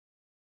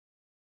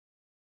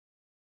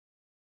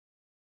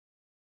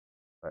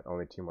 But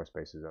only 2 more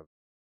spaces of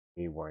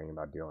me worrying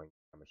about dealing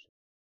damage.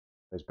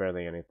 There's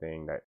barely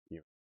anything that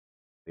you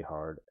really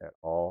hard at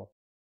all.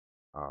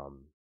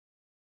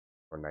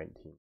 For 19.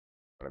 You know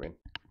what I mean?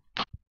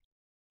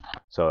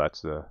 So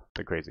that's the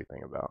crazy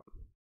thing about.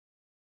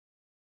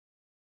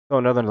 So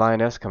another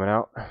Lioness coming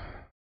out,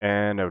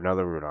 and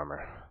another root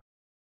armor.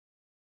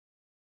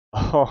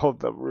 All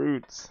the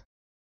roots.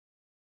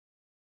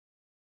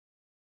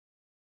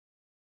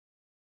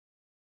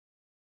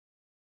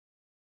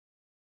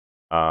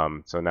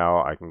 So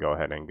now I can go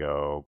ahead and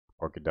go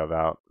Orchid Dove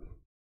out.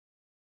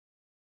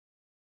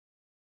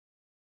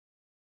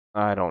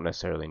 I don't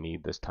necessarily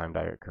need this time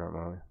diet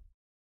currently.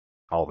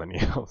 All the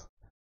needles.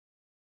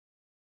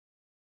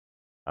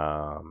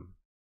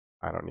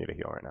 I don't need a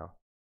heal right now.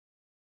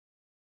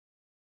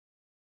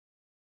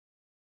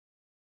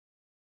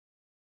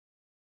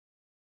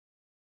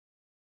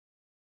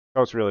 I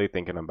was really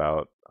thinking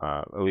about,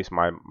 at least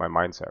my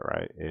mindset,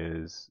 right,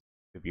 is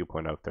the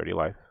viewpoint of 30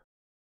 life.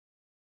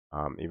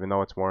 Even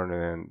though it's more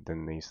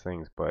than these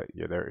things, but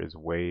yeah, there is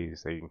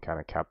ways that you can kind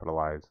of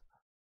capitalize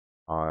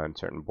on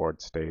certain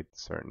board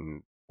states,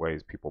 certain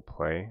ways people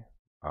play.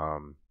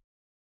 And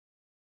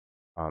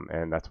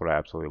that's what I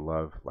absolutely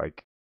love,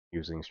 like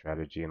using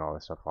strategy and all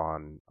this stuff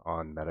on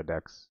meta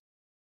decks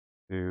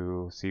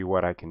to see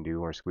what I can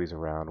do or squeeze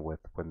around with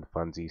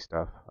funsy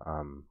stuff.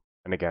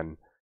 And again,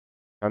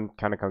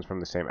 kind of comes from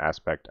the same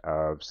aspect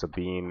of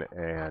Sabine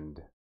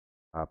and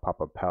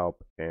Pop-Up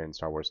Help in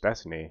Star Wars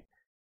Destiny.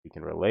 You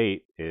can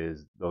relate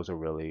is those are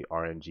really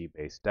RNG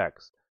based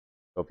decks.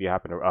 So if you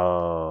happen to,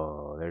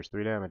 oh, there's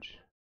 3 damage.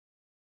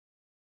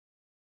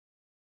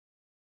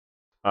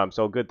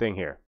 So good thing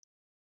here.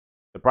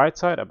 The bright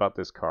side about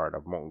this card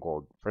of Molten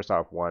Gold, first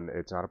off, one,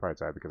 it's not a bright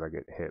side because I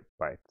get hit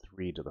by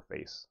 3 to the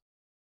face.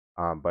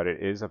 But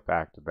it is a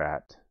fact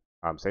that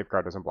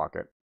Safeguard doesn't block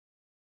it.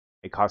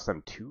 It costs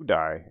them 2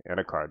 die and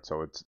a card,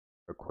 so it's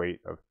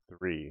equate of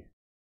 3,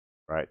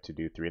 right, to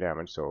do 3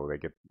 damage, so they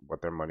get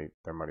what their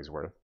money's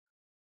worth.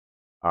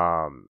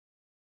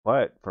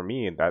 But for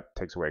me, that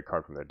takes away a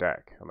card from their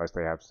deck, unless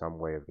they have some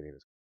way of getting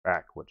this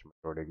back, which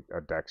majority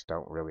of decks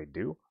don't really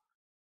do.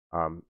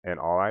 And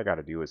all I got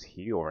to do is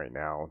heal right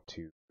now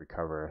to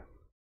recover,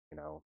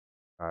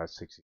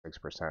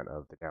 66%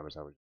 of the damage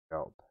I was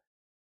dealt,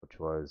 which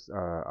was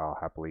I'll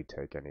happily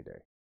take any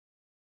day.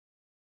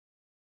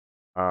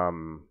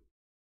 And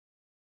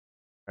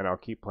I'll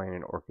keep playing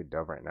an Orchid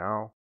Dove right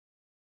now,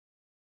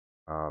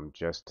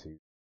 just to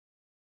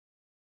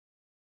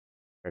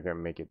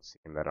again make it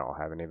seem that I don't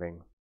have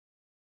anything.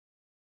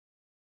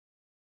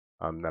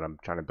 That I'm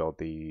trying to build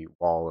the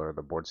wall or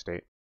the board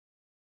state.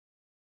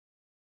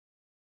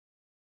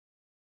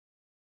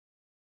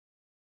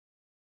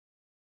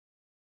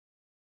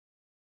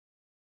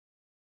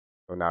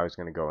 So now he's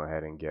going to go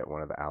ahead and get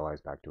one of the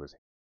allies back to his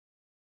hand.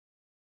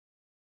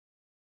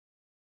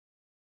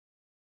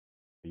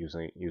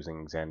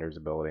 Using Xander's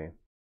ability.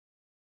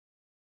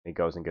 He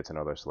goes and gets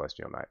another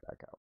Celestial Knight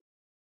back out.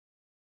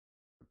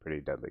 A pretty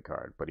deadly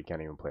card, but he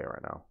can't even play it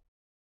right now.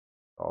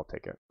 So I'll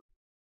take it.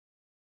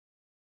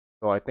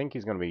 So I think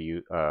he's going to be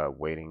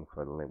waiting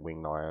for the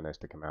Winged Lioness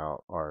to come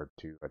out or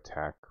to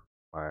attack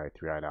my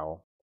 3-eyed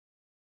owl.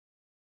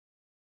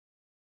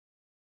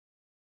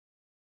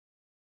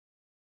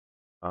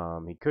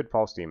 He could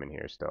False Demon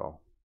here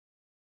still,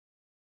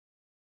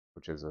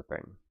 which is a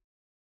thing.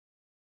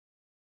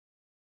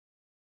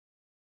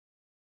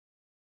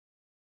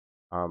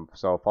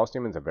 So False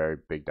Demon's a very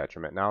big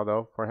detriment now,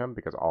 though, for him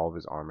because all of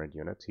his armored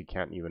units, he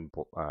can't even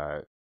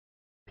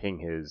ping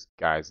his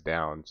guys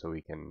down so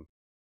he can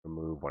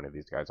remove one of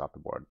these guys off the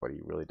board, but he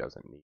really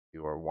doesn't need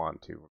to or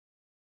want to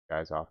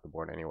guys off the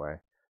board anyway.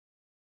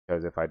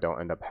 Because if I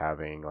don't end up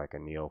having like a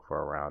kneel for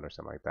a round or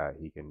something like that,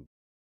 he can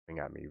swing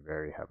at me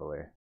very heavily.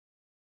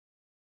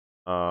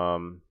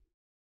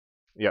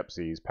 Yep,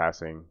 see, he's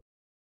passing.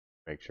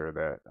 Make sure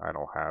that I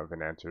don't have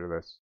an answer to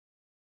this.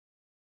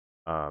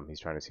 He's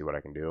trying to see what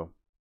I can do.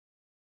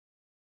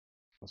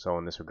 So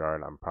in this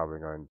regard, I'm probably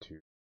going to.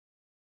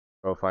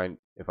 So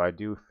if I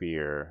do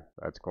fear,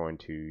 that's going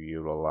to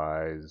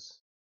utilize.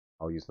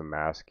 I'll use the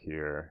mask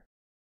here.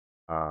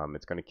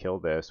 It's going to kill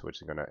this,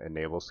 which is going to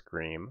enable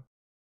Scream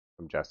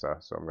from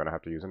Jessa. So I'm going to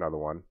have to use another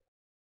one,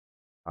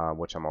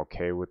 which I'm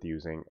okay with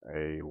using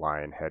a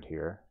lion head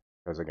here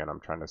because again, I'm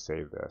trying to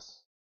save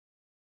this.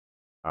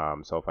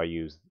 So if I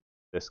use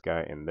this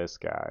guy and this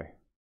guy,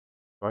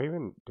 do I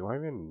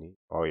even need?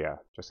 Oh yeah,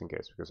 just in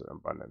case because of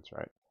abundance,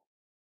 right?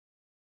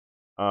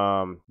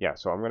 Yeah.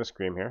 So I'm going to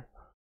Scream here.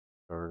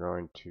 So we're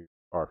going to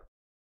or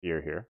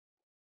fear here,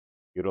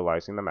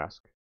 utilizing the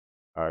mask,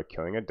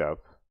 killing a dove,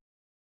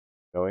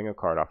 filling a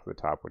card off the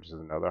top, which is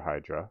another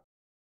Hydra,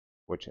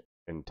 which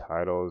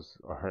entitles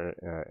or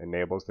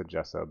enables the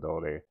Jessa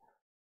ability.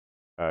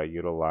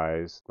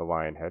 Utilize the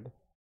lion head.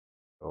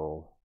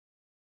 So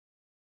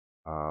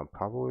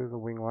probably the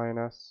wing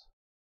lioness.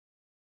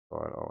 So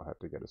I don't have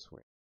to get a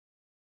swing.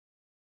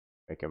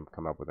 Make him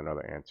come up with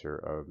another answer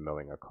of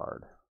milling a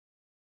card.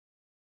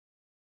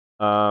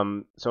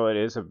 So it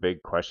is a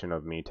big question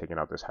of me taking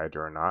out this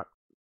Hydra or not.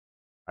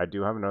 I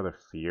do have another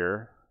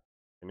fear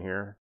in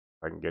here.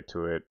 If I can get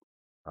to it.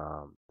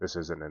 This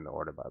isn't in the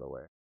order, by the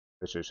way.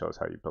 This just shows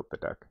how you built the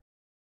deck.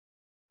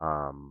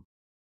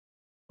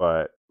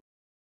 But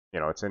you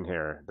know, it's in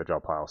here, the draw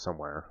pile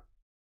somewhere.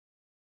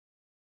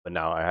 But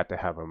now I have to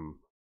have him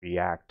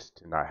react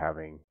to not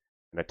having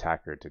an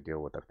attacker to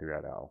deal with a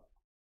 3-red owl.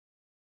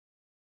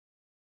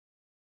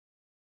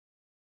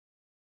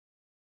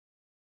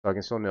 So I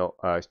can still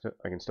I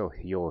can still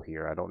heal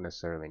here. I don't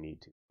necessarily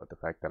need to, but the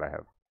fact that I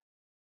have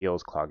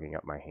heals clogging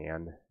up my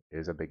hand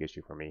is a big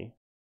issue for me.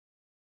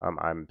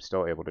 I'm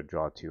still able to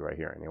draw 2 right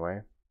here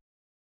anyway.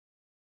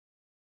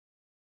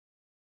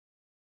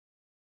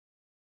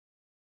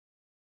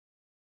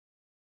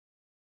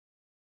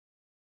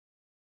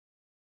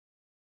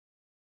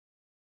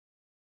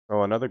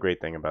 So another great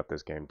thing about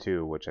this game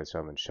too, which I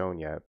still haven't shown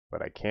yet,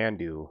 but I can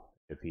do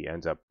if he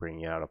ends up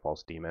bringing out a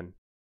false demon,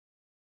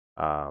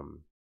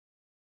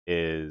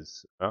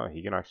 is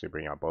he can actually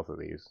bring out both of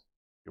these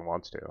if he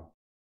wants to.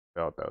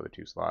 Fill out the other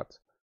 2 slots,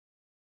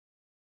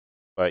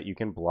 but you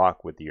can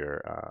block with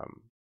your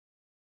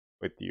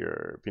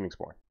Phoenix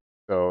Born.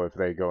 So if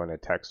they go and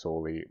attack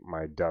solely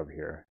my dove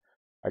here,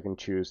 I can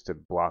choose to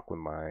block with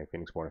my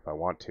Phoenix Born if I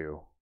want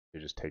to. You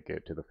just take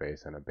it to the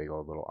face and a big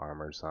old little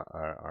armor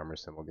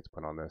symbol gets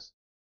put on this.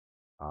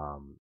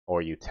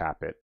 Or you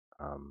tap it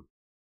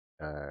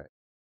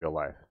real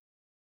life,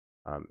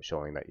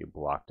 showing that you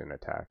blocked an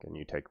attack and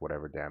you take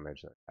whatever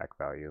damage the attack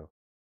value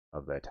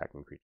of the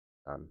attacking creature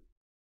done.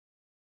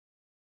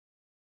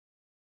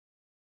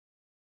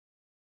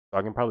 So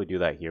I can probably do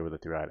that here with a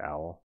 3-eyed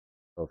owl.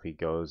 So if he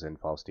goes and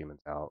false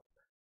demons out,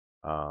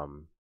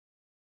 and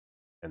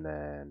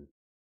then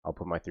I'll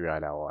put my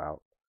 3-eyed owl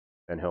out,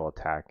 then he'll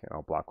attack and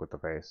I'll block with the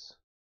face.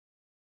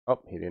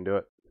 Oh, he didn't do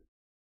it.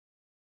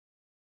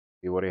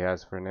 See what he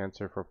has for an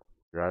answer for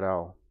 3-eyed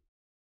owl.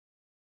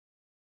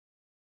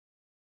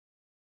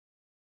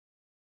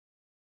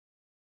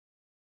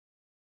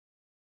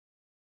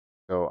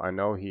 So I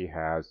know he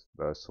has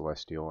the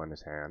Celestial in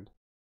his hand.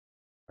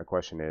 My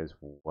question is,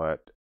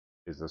 what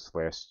is the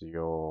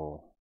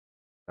Celestial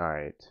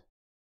Knight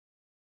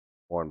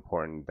more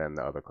important than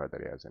the other card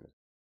that he has in it?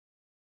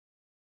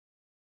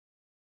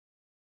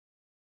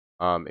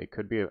 It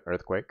could be an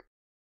Earthquake.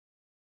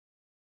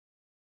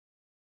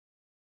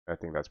 I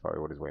think that's probably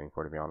what he's waiting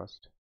for, to be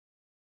honest.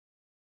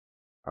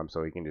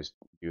 So he can just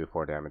do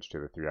 4 damage to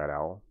the 3-eyed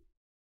owl,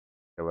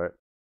 kill it,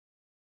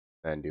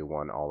 then do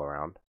 1 all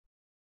around.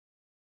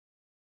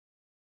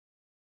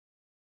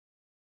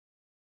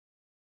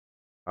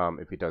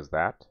 If he does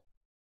that,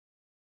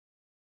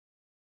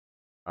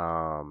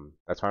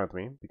 that's fine with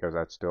me because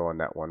that's still a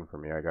net 1 for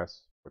me, I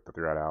guess, with the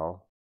 3-eyed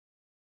owl.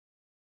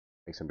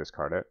 Makes him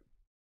discard it.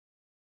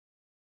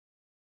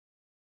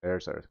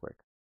 There's the Earthquake.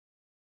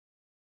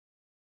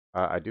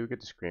 I do get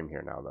to Scream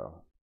here now,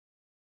 though.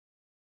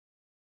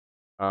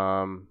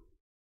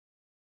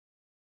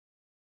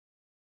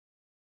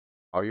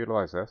 I'll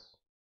utilize this.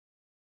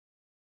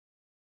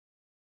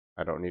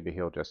 I don't need to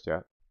heal just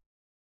yet.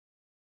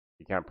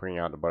 You can't bring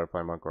out a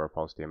Butterfly Monk or a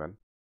Pulse Demon.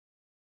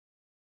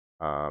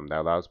 That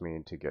allows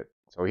me to get...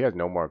 So he has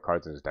no more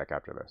cards in his deck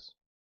after this.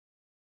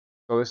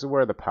 So this is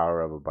where the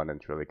power of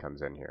abundance really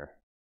comes in here.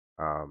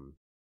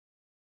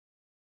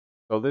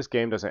 So this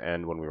game doesn't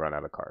end when we run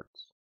out of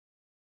cards.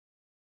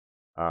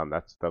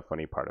 That's the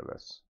funny part of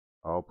this.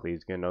 Oh,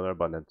 please get another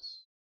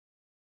abundance.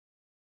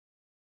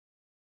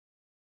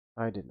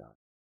 I did not.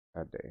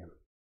 That day.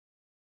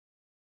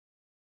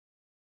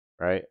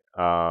 Right?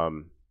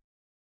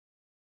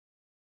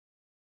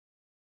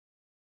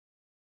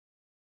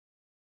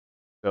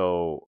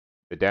 So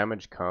the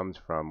damage comes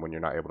from when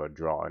you're not able to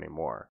draw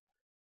anymore.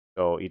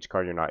 So each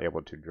card you're not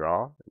able to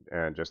draw,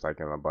 and just like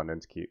an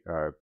abundance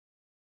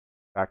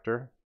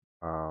factor,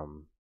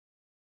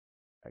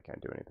 I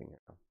can't do anything here.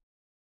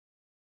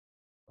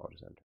 I'll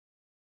just enter.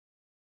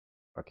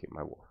 I'll keep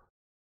my wolf.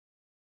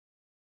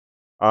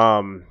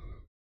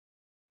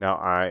 Now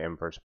I am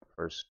first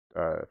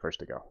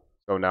to go.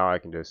 So now I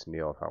can just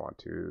kneel if I want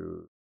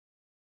to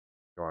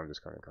go on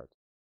discarding cards.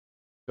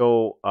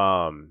 So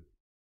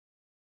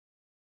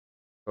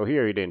so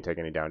here he didn't take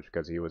any damage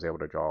because he was able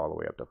to draw all the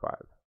way up to 5.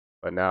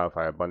 But now if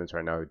I abundance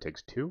right now, he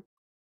takes 2.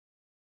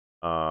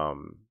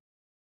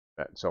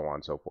 That so on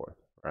and so forth,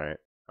 right?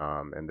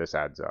 And this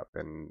adds up.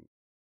 And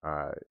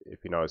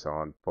if you notice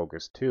on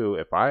focus 2,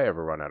 if I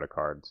ever run out of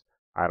cards,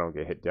 I don't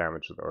get hit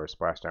damage or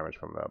splash damage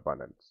from the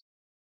abundance.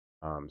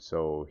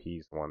 So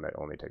he's the one that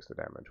only takes the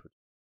damage.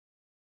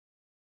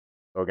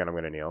 So again, I'm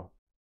going to kneel.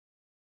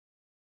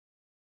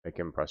 Make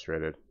him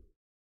frustrated.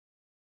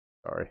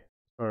 Sorry,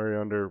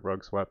 under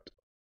rug swept.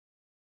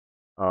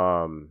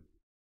 And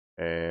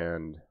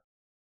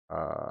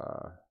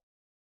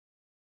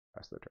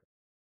That's the turn.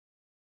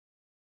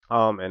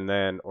 And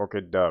then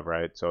Orchid Dove,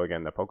 right? So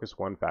again, the focus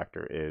 1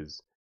 factor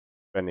is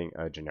spending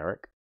a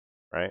generic,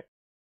 right?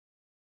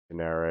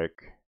 Generic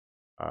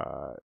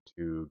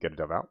to get a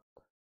dove out.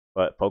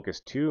 But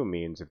focus 2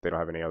 means if they don't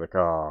have any other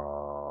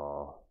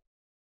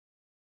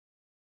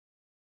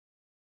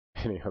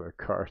any other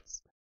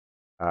cards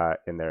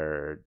in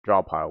their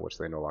draw pile, which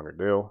they no longer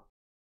do,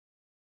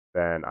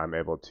 then I'm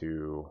able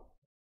to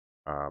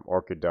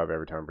Orchid Dove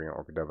every time I bring an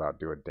Orchid Dove out,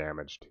 do a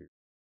damage to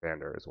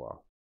Xander as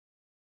well.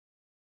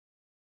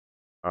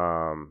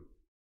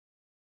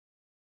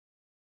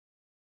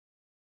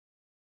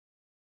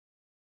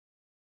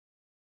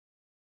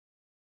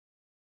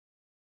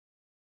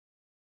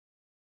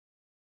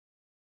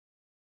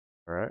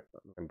 Alright,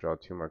 I'm going to draw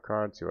 2 more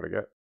cards, see what I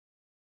get.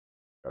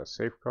 Got a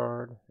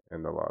Safeguard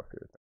and the Law of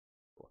Fear.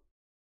 Cool.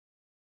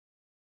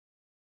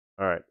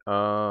 Alright,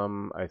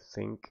 I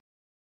think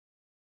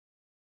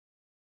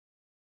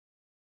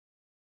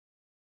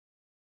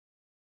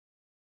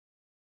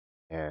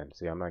and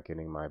see I'm not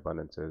getting my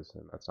abundances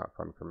and that's not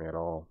fun for me at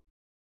all.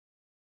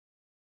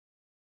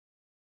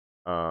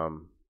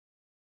 I'm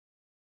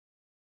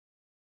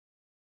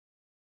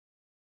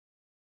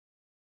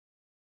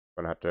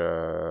gonna have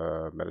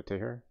to meditate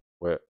here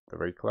with the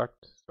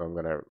recollect. So I'm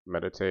gonna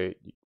meditate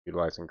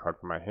utilizing card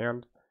from my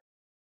hand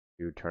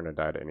to turn a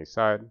die to any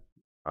side.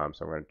 So I'm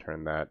gonna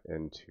turn that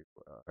into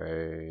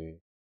a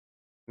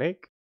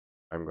snake.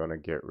 I'm gonna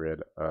get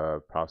rid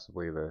of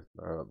possibly the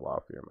Law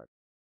of Fear.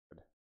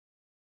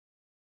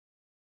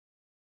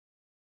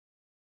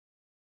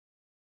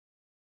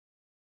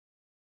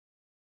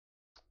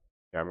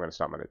 Yeah, I'm gonna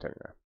stop meditating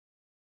now.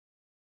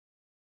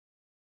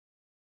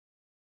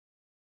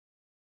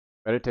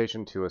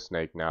 Meditation to a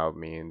snake now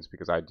means,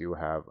 because I do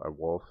have a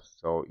wolf,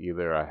 so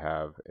either I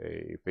have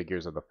a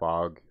Figures of the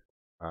Fog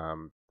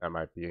that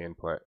might be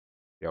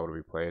be able to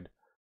be played,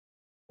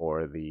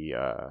 or the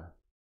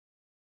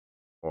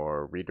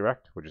or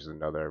Redirect, which is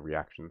another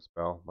reaction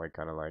spell, like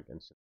kind of like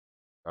instant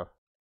stuff.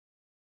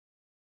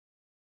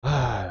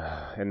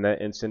 And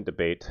the instant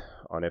debate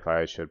on if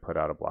I should put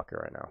out a blocker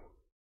right now.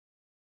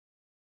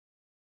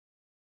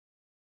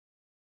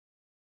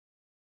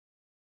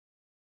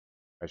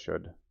 I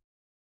should.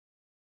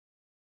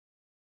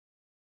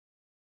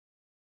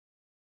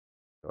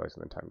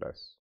 Realizing the time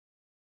dice.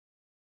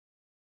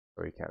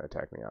 So he can't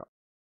attack me out.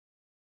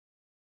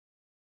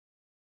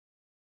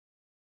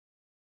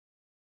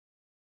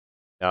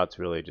 Now it's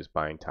really just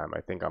buying time. I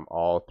think I'm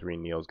all 3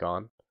 Neils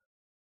gone.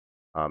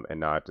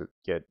 And now I have to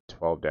get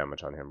 12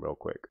 damage on him real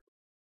quick.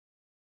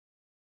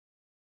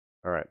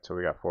 Alright, so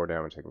we got 4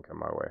 damage that can come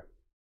my way.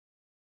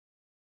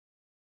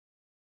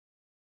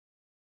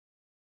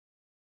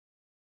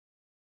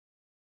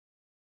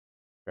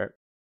 Okay.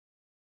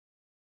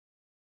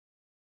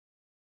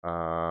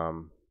 I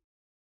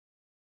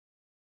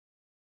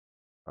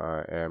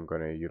am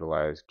going to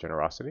utilize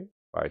Generosity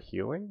by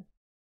healing.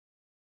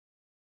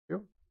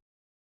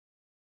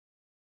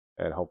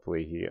 And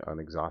hopefully he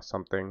unexhausts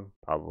something,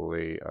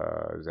 probably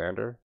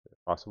Xander, if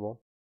possible.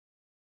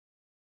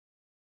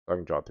 So I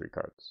can draw 3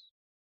 cards.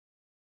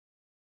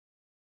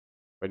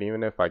 But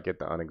even if I get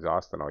the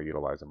unexhaust, then I'll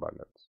utilize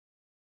Abundance.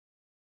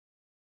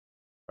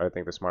 I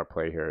think the smart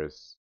play here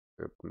is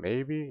to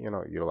maybe,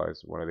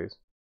 utilize one of these.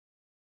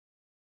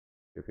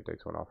 See if he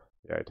takes one off.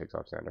 Yeah, he takes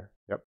off Xander.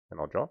 Yep, and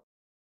I'll draw.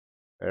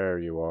 There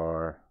you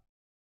are.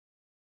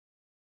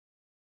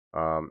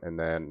 And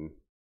then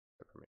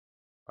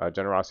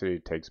Generosity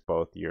takes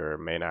both your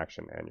main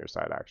action and your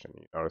side action.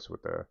 You notice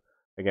with the,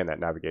 again,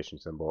 that navigation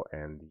symbol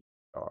and the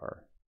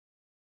star.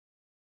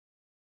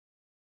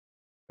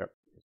 Yep,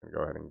 he's going to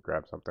go ahead and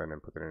grab something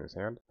and put it in his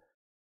hand.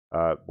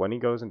 When he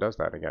goes and does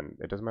that, again,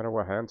 it doesn't matter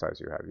what hand size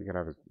you have. You can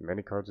have as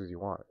many cards as you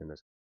want in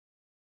this.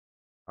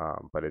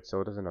 But it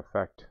still doesn't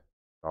affect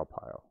draw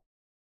pile.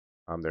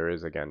 There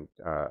is, again,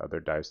 other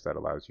dice that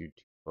allows you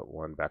to put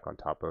one back on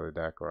top of the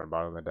deck or on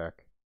bottom of the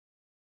deck.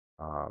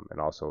 And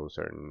also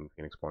certain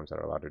Phoenix forms that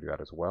are allowed to do that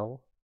as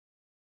well.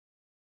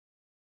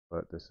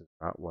 But this is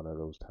not one of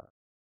those times.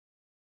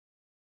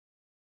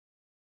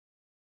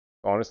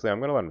 Honestly, I'm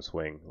going to let him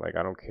swing. Like,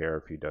 I don't care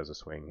if he does a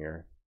swing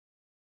here.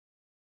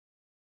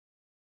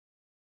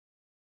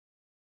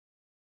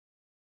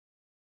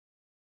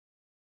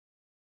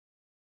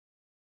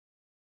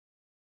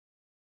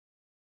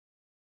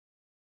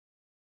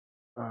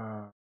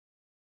 Okay.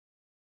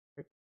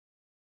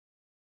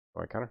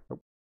 Oh, I counter?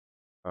 Nope.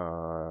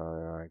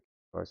 I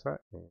utilize that.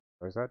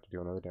 Utilize that to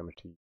do another damage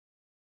to you.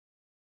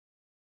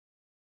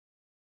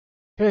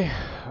 Okay,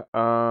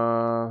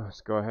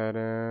 let's go ahead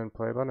and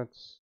play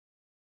Abundance.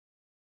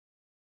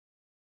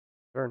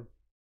 Turn.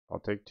 I'll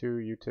take 2,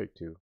 you take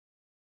 2.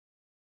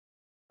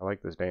 I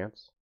like this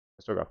dance.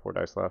 I still got 4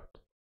 dice left.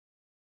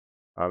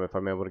 If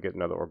I'm able to get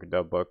another Orchid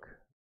Dove book,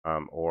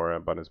 or an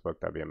Abundance book,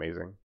 that'd be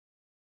amazing.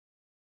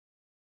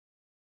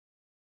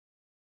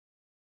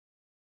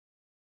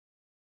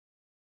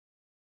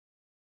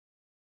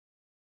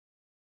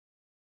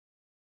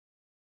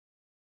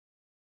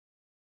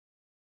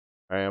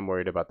 I am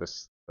worried about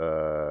this,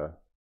 the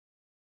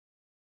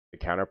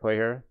counterplay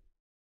here.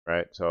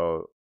 right?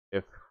 So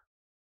if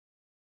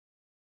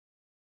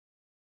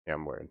yeah,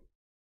 I'm worried,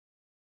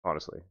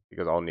 honestly,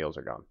 because all Neils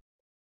are gone.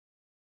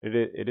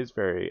 It is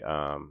very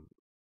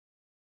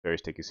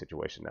sticky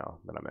situation now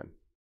that I'm in.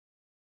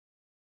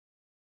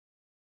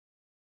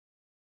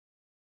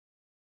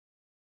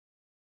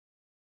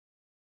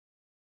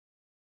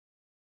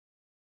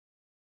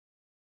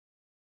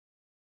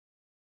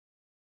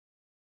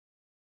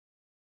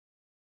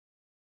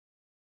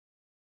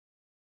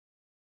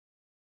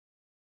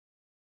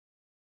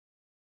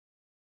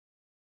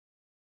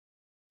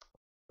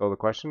 So the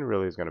question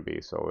really is going to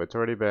be, so it's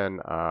already been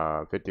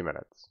 50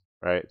 minutes,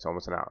 right? It's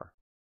almost an hour.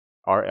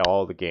 Are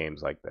all the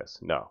games like this?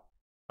 No.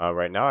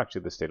 Right now,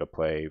 actually, the state of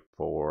play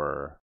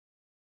for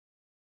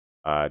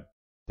uh,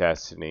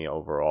 Destiny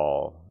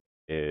overall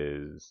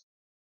is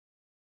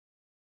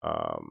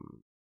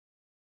um,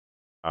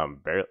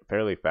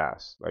 fairly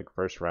fast. Like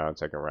first round,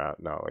 second round,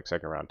 no, like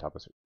second round, top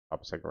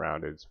of second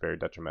round is very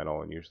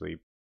detrimental, and usually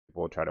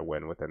people will try to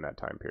win within that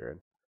time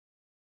period.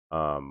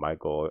 My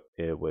goal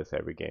with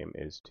every game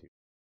is to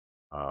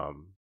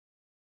um,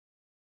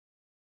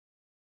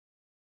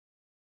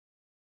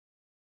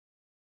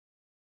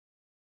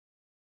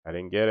 I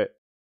didn't get it,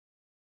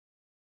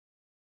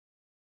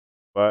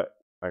 but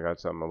I got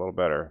something a little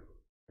better.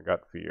 I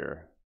got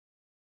fear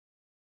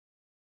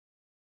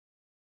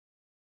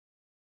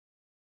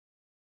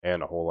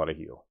and a whole lot of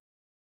heal.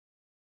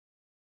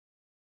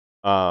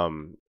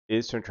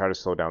 Is to try to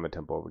slow down the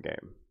tempo of a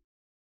game.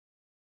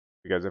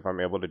 Because if I'm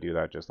able to do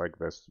that just like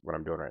this, what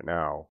I'm doing right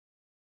now,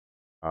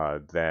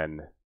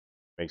 then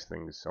makes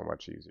things so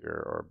much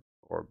easier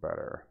or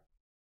better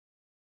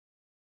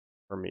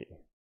for me,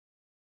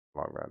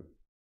 long run.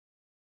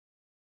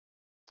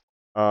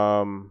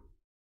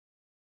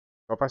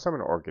 So if I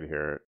summon an Orchid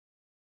here,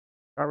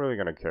 not really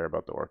gonna care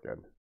about the Orchid.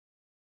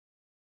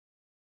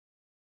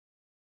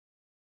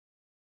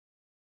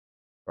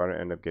 So I'm gonna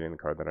end up getting the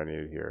card that I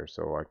needed here,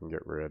 so I can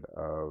get rid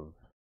of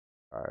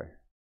I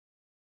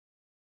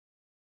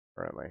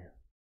currently.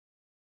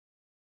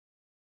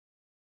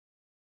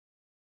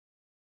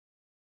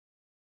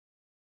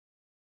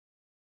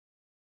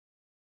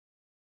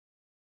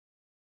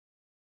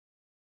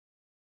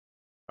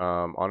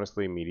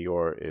 Honestly,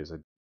 Meteor is a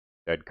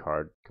dead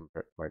card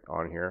compared like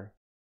on here.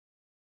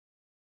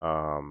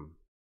 Um,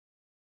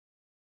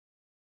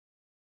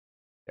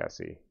 yeah,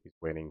 see, he's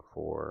waiting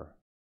for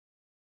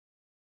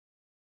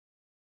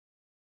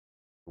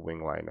the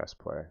Wing Lioness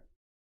play,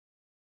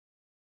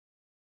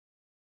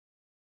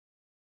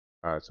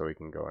 so he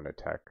can go and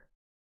attack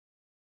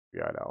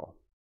the AIL.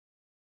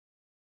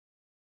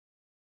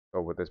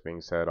 So with this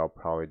being said, I'll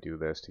probably do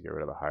this to get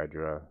rid of the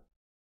Hydra.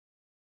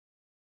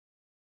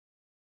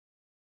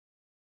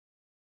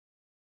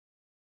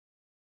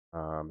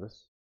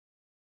 This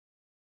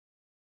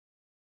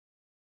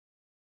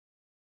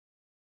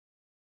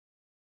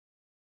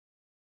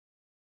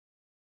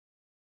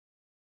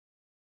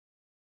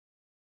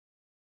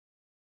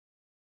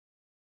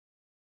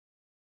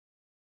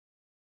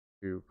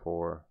 2,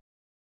 4.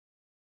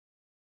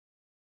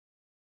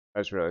 I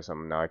just realized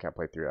something. Now I can't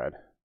play 3-eyed.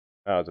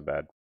 That was a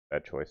bad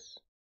choice.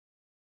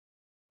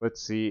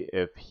 Let's see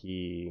if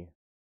he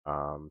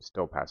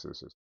still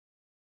passes his.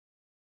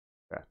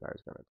 Yeah, now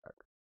he's gonna attack.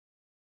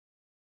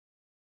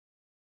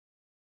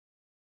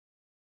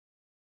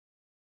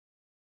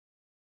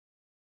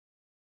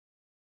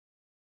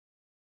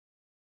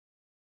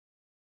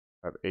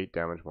 I have 8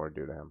 damage more to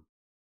do to him.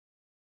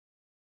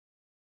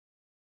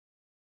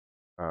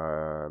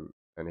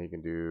 And he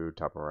can do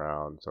top of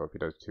round. So if he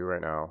does 2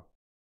 right now,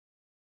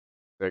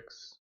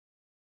 6.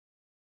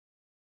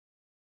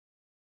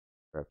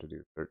 I have to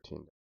do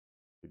 13.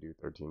 You do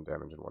 13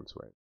 damage in one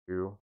swing.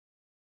 2,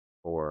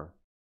 4,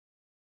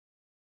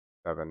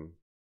 7,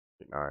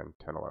 8, 9,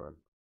 10, 11.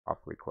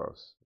 Awfully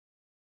close.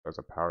 There's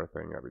a power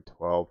thing every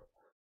 12.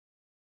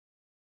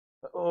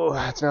 Oh,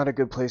 that's not a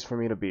good place for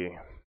me to be.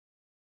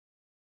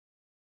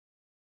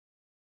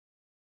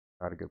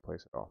 Not a good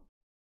place at all.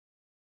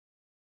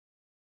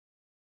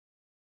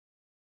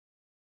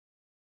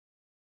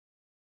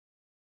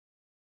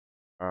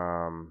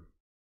 Um,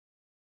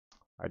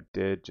 I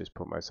did just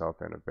put myself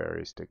in a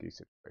very sticky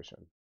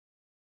situation.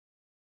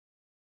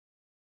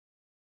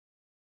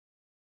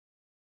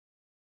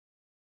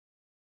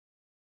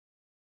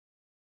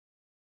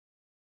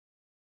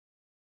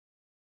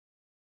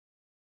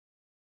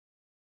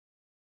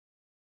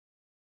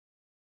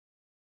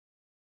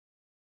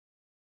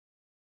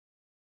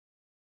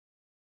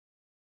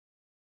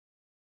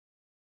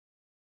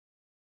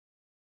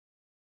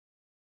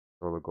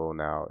 So the goal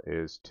now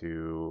is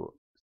to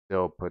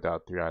still put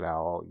out 3-eyed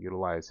owl,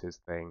 utilize his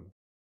thing.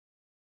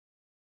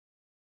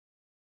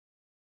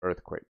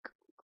 Earthquake.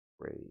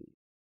 Great.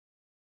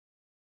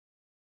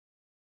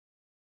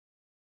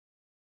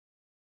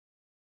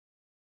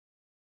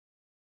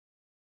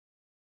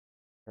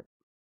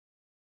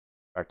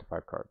 Back to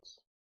 5 cards.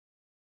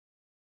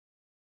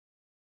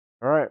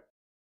 Alright.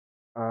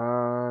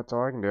 That's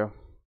all I can do.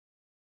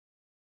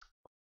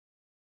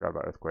 Forgot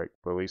about Earthquake,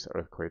 but at least the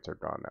Earthquakes are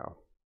gone now.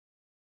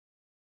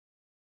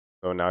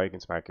 So now he can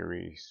smack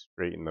you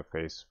straight in the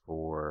face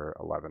for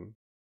 11.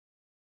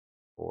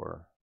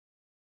 4,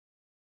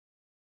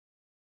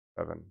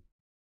 7,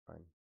 9,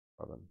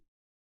 11.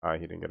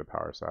 He didn't get a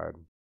power side.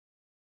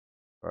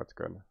 So that's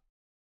good.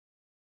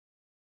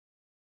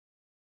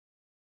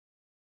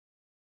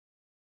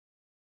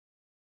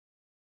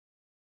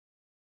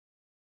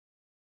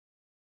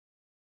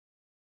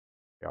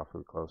 Yeah,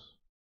 awfully close.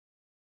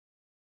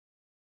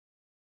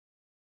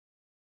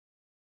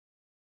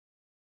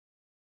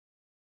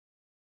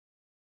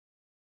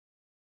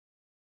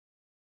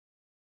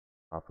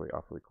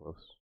 Awfully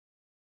close.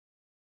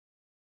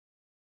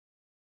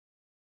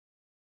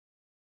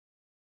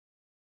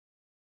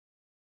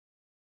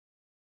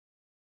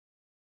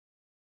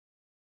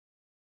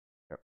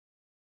 Yep.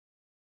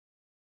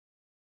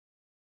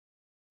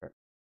 Okay.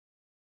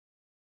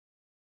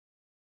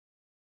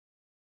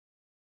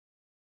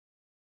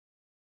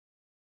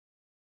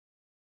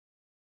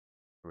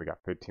 We got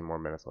 15 more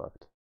minutes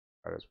left.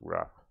 That is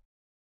rough.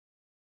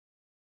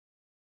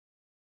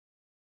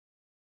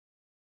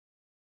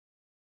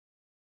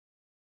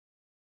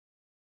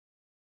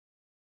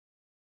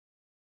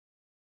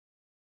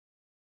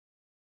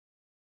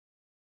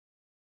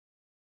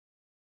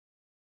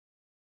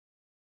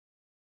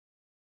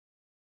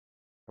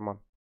 Come on.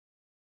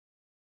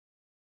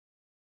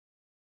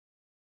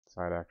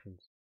 Side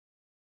actions.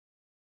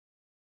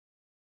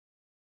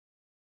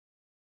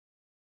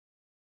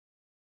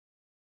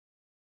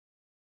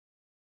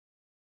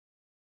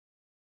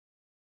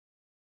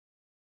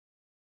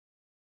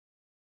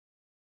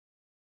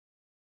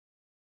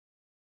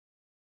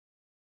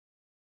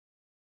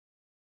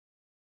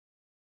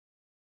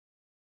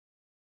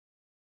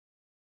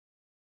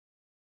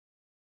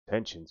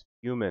 Tension's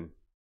human.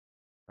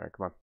 Alright,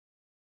 come on.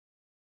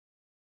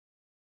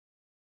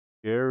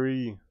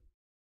 Gary.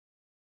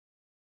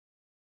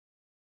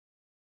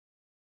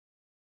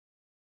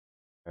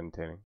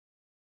 Entertaining.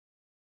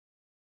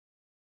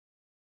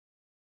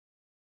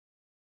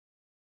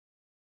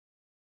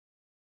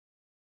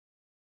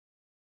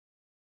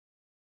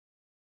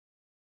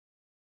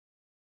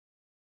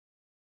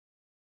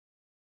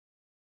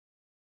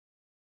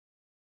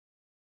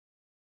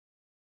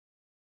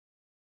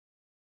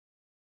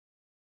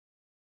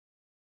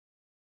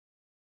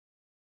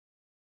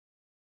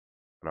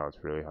 No,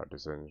 it's really hard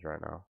decisions right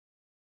now.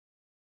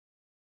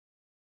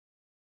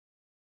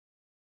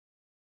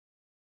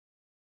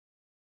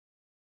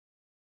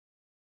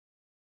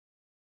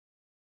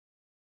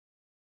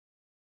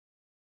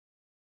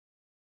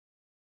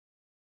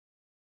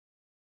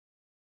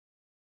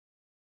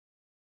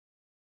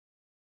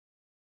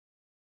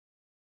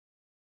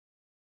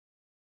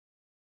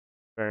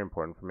 Very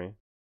important for me.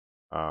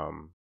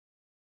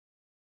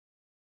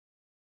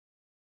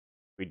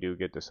 We do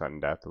get to sudden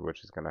death,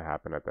 which is going to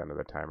happen at the end of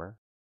the timer.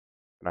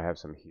 And I have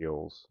some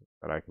heals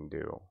that I can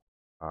do.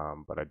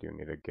 But I do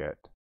need to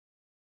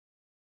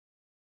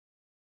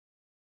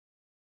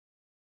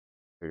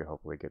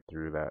hopefully get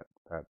through that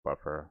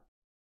buffer.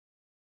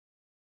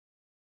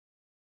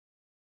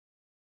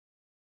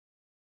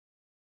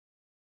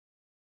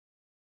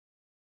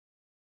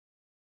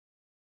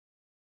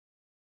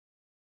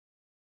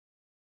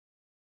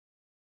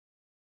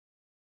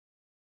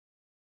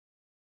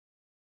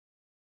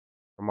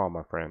 Come on,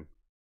 my friend.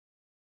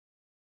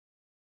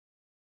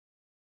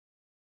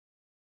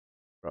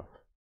 Rough.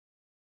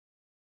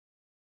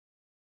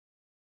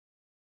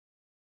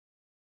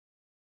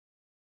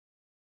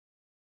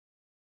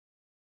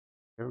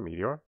 You have a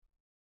meteor?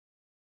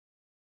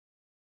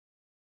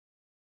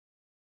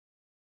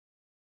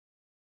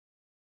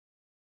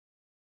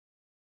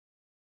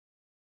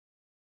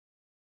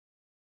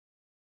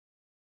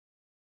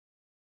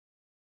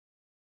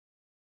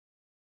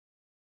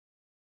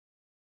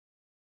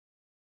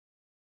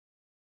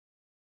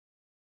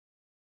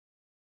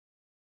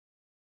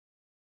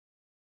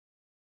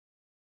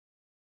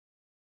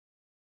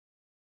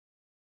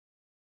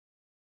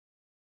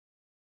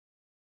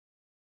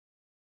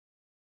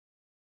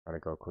 Gotta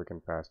go quick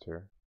and fast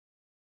here.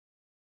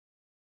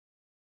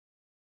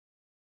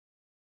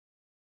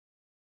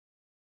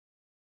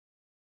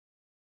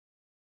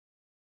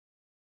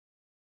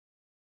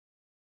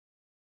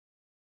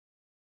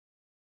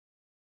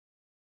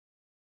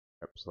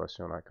 Yep,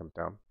 Celestial Knight comes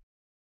down.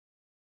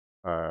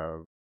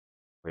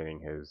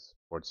 Cleaning his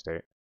board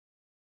state.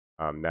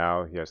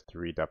 Now he has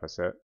 3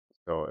 deficit,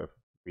 so if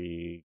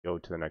we go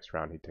to the next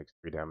round, he takes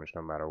 3 damage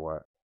no matter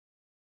what.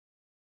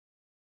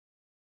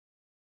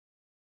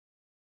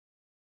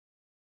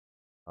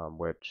 Oh,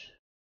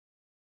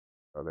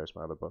 there's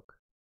my other book.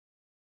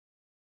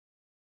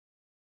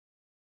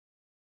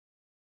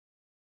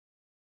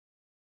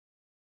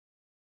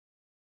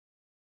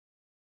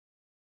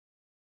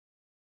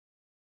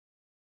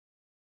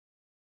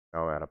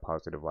 Now at a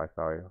positive life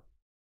value.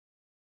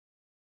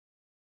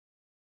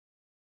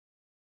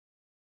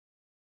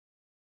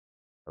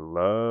 I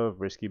love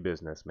risky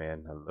business,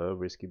 man. I love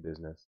risky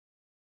business.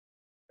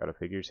 Got a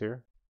figures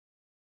here.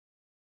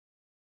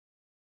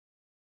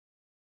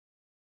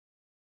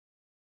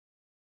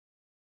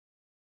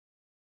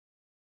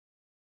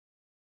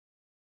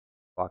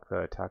 Block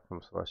the attack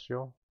from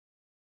Celestial.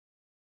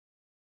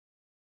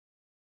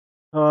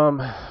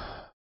 So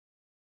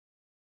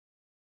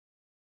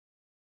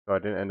I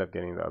didn't end up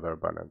getting the other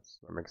abundance.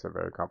 That makes it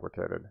very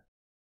complicated.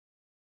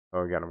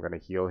 So again, I'm going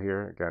to heal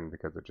here, again,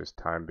 because of just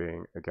time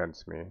being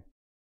against me.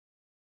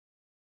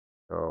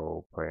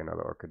 So play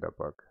another Orchid Dub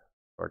book.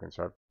 So I can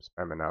start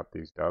spamming out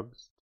these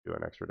dubs to do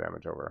an extra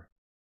damage over.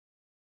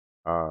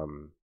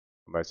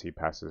 Unless he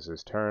passes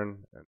his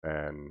turn, and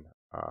then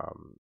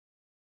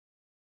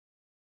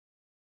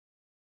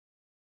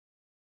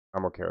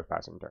I'm okay with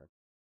passing turn.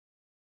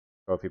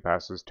 So if he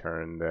passes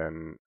turn,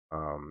 then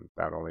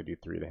that would only do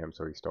 3 to him,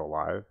 so he's still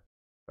alive.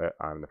 But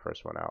I'm the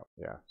first one out,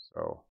 yeah.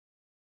 So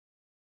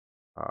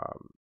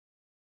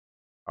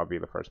I'll be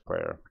the first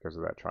player because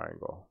of that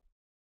triangle.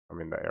 I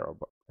mean the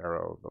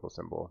arrow little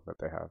symbol that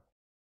they have.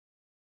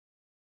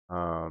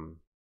 I'm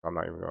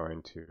not even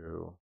going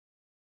to,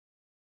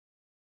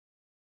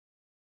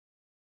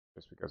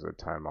 just because of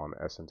the time on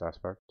the essence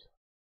aspect.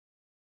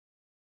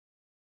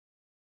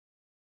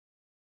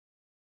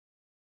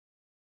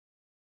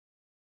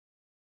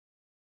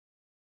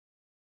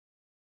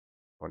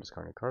 One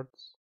discarding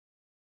cards.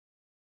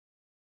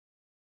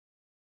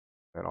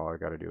 And all I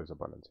gotta do is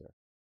abundance here.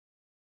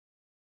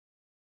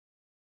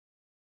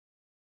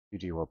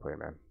 GG, well played,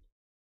 man.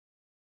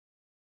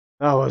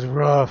 That was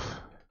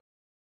rough.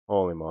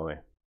 Holy moly.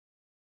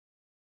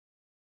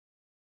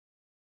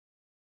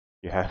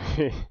 You had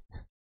me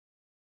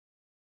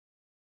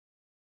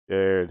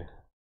scared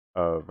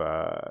of,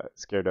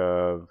 what's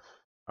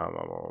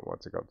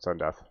it called? Sun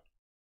Death.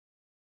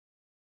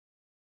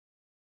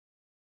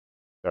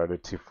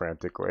 Started too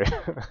frantically.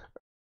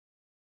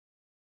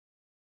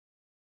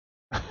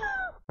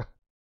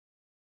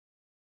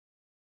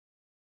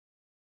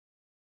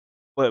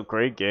 Flip,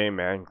 great game,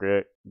 man.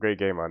 Great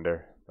game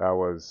under. That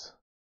was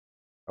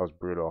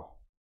brutal.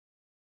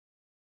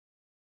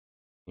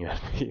 You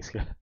had me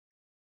scared.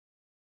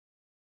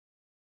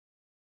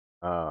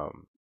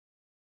 Um,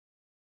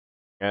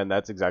 and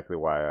that's exactly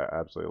why I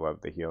absolutely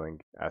love the healing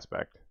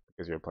aspect,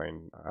 because you're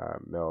playing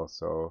mill,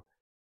 so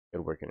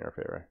it'll work in your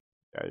favor.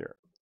 Yeah, you're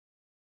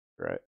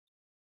right.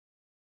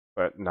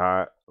 But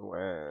not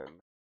when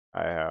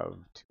I have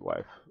 2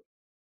 life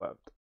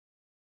left.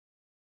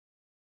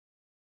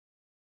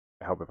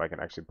 I hope if I can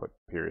actually put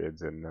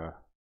periods in. That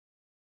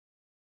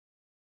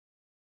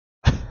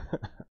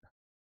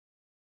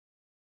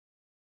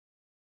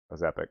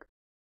was epic.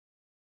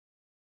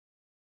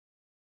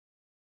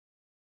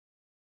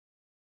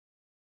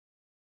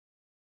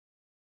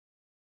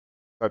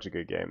 Such a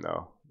good game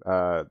though.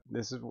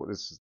 This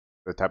is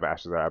the type of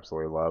ashes I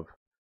absolutely love.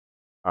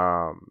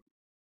 Um,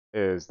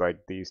 is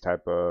like these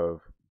type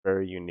of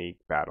very unique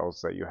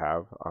battles that you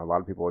have. A lot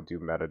of people do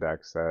meta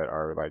decks that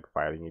are like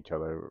fighting each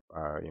other.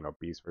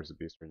 Beast versus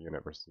beast or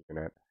unit versus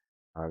unit.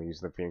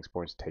 Using the Phoenix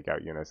points to take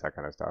out units, that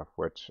kind of stuff.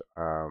 Which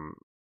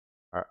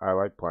I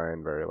like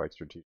playing very like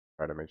strategic.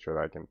 Try to make sure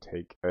that I can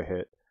take a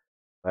hit,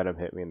 let him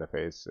hit me in the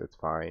face. It's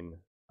fine.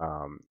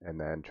 And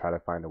then try to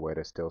find a way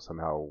to still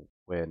somehow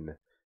win,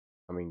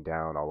 coming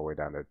down all the way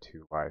down to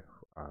 2 life.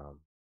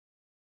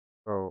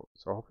 So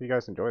hopefully you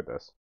guys enjoyed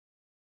this.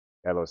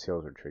 Yeah, those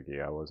heals are tricky.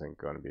 I wasn't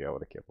going to be able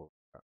to keep them.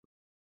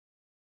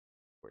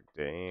 We're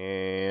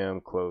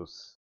damn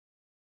close.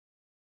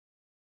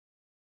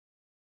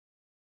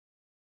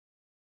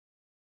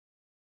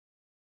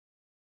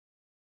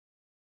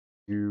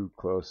 Too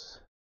close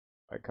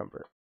by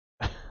comfort.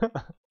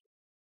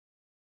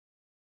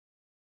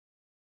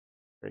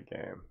 Great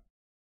game.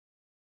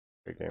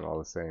 Great game all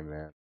the same,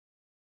 man.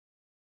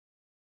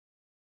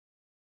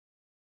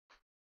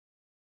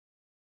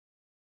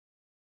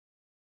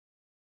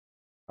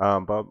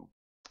 But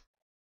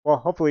well,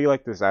 hopefully you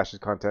like this Ashes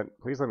content.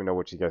 Please let me know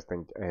what you guys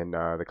think in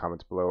the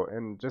comments below.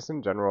 And just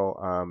in general,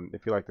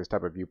 if you like this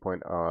type of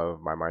viewpoint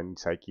of my mind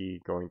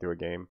psyche going through a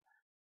game,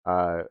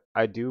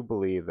 I do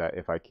believe that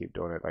if I keep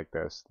doing it like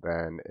this,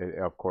 then it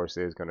of course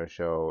is going to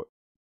show,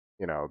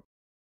 you know,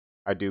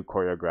 I do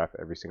choreograph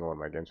every single one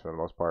of my games for the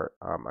most part.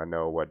 I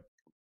know what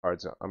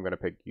cards I'm going to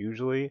pick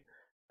usually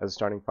as a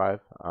starting 5.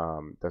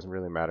 Doesn't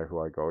really matter who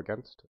I go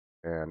against.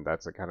 And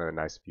that's a kind of a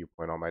nice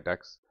viewpoint on my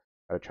decks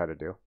that I try to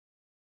do.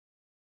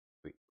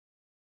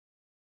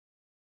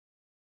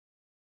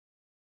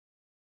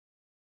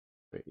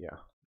 But yeah,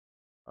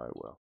 I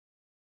will.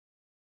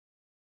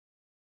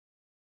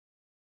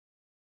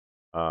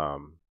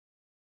 Um,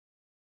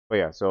 but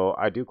yeah, so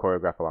I do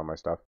choreograph a lot of my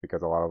stuff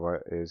because a lot of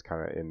it is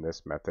kind of in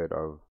this method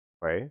of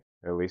play,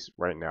 at least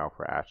right now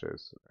for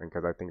Ashes, and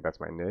because I think that's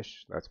my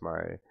niche, that's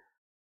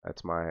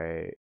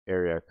my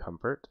area of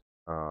comfort.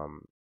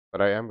 Um,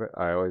 but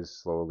I always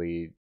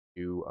slowly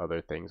do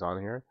other things on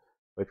here.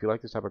 But if you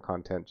like this type of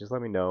content, just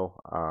let me know.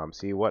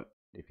 See what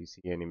if you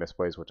see any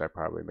misplays, which I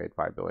probably made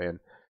 5 billion,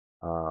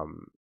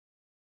 um,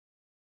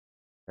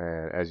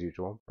 and as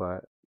usual.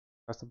 But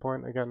that's the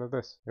point again of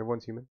this.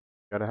 Everyone's human.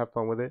 Gotta have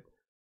fun with it.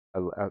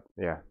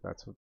 Yeah,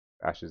 that's what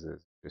Ashes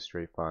is. Just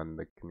straight fun.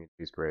 The community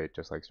is great,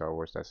 just like Star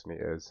Wars Destiny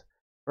is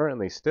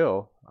currently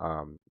still.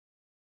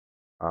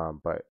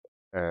 But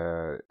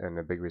and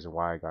a big reason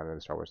why I got into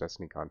the Star Wars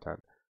Destiny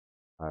content.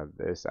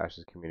 This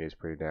Ashes community is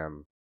pretty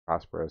damn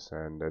prosperous,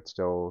 and it's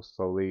still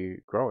slowly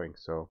growing.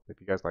 So if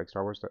you guys like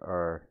Star Wars,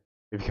 or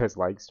if you guys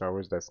like Star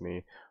Wars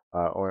Destiny,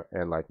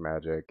 and like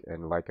Magic,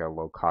 and like a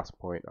low cost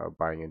point of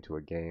buying into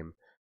a game,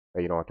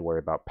 that you don't have to worry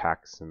about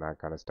packs and that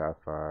kind of stuff.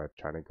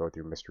 Trying to go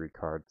through mystery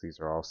cards. These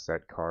are all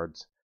set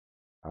cards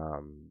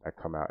that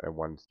come out at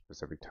one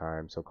specific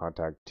time. So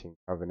contact Team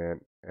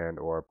Covenant and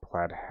or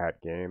Plaid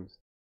Hat Games,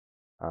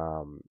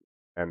 um,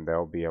 and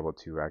they'll be able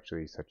to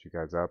actually set you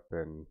guys up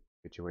and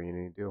get you what you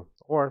need to do.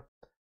 Or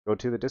go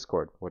to the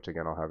Discord, which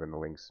again I'll have in the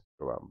links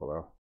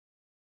below.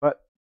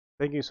 But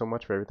thank you so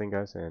much for everything,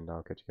 guys, and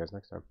I'll catch you guys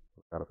next time.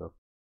 Battlefield.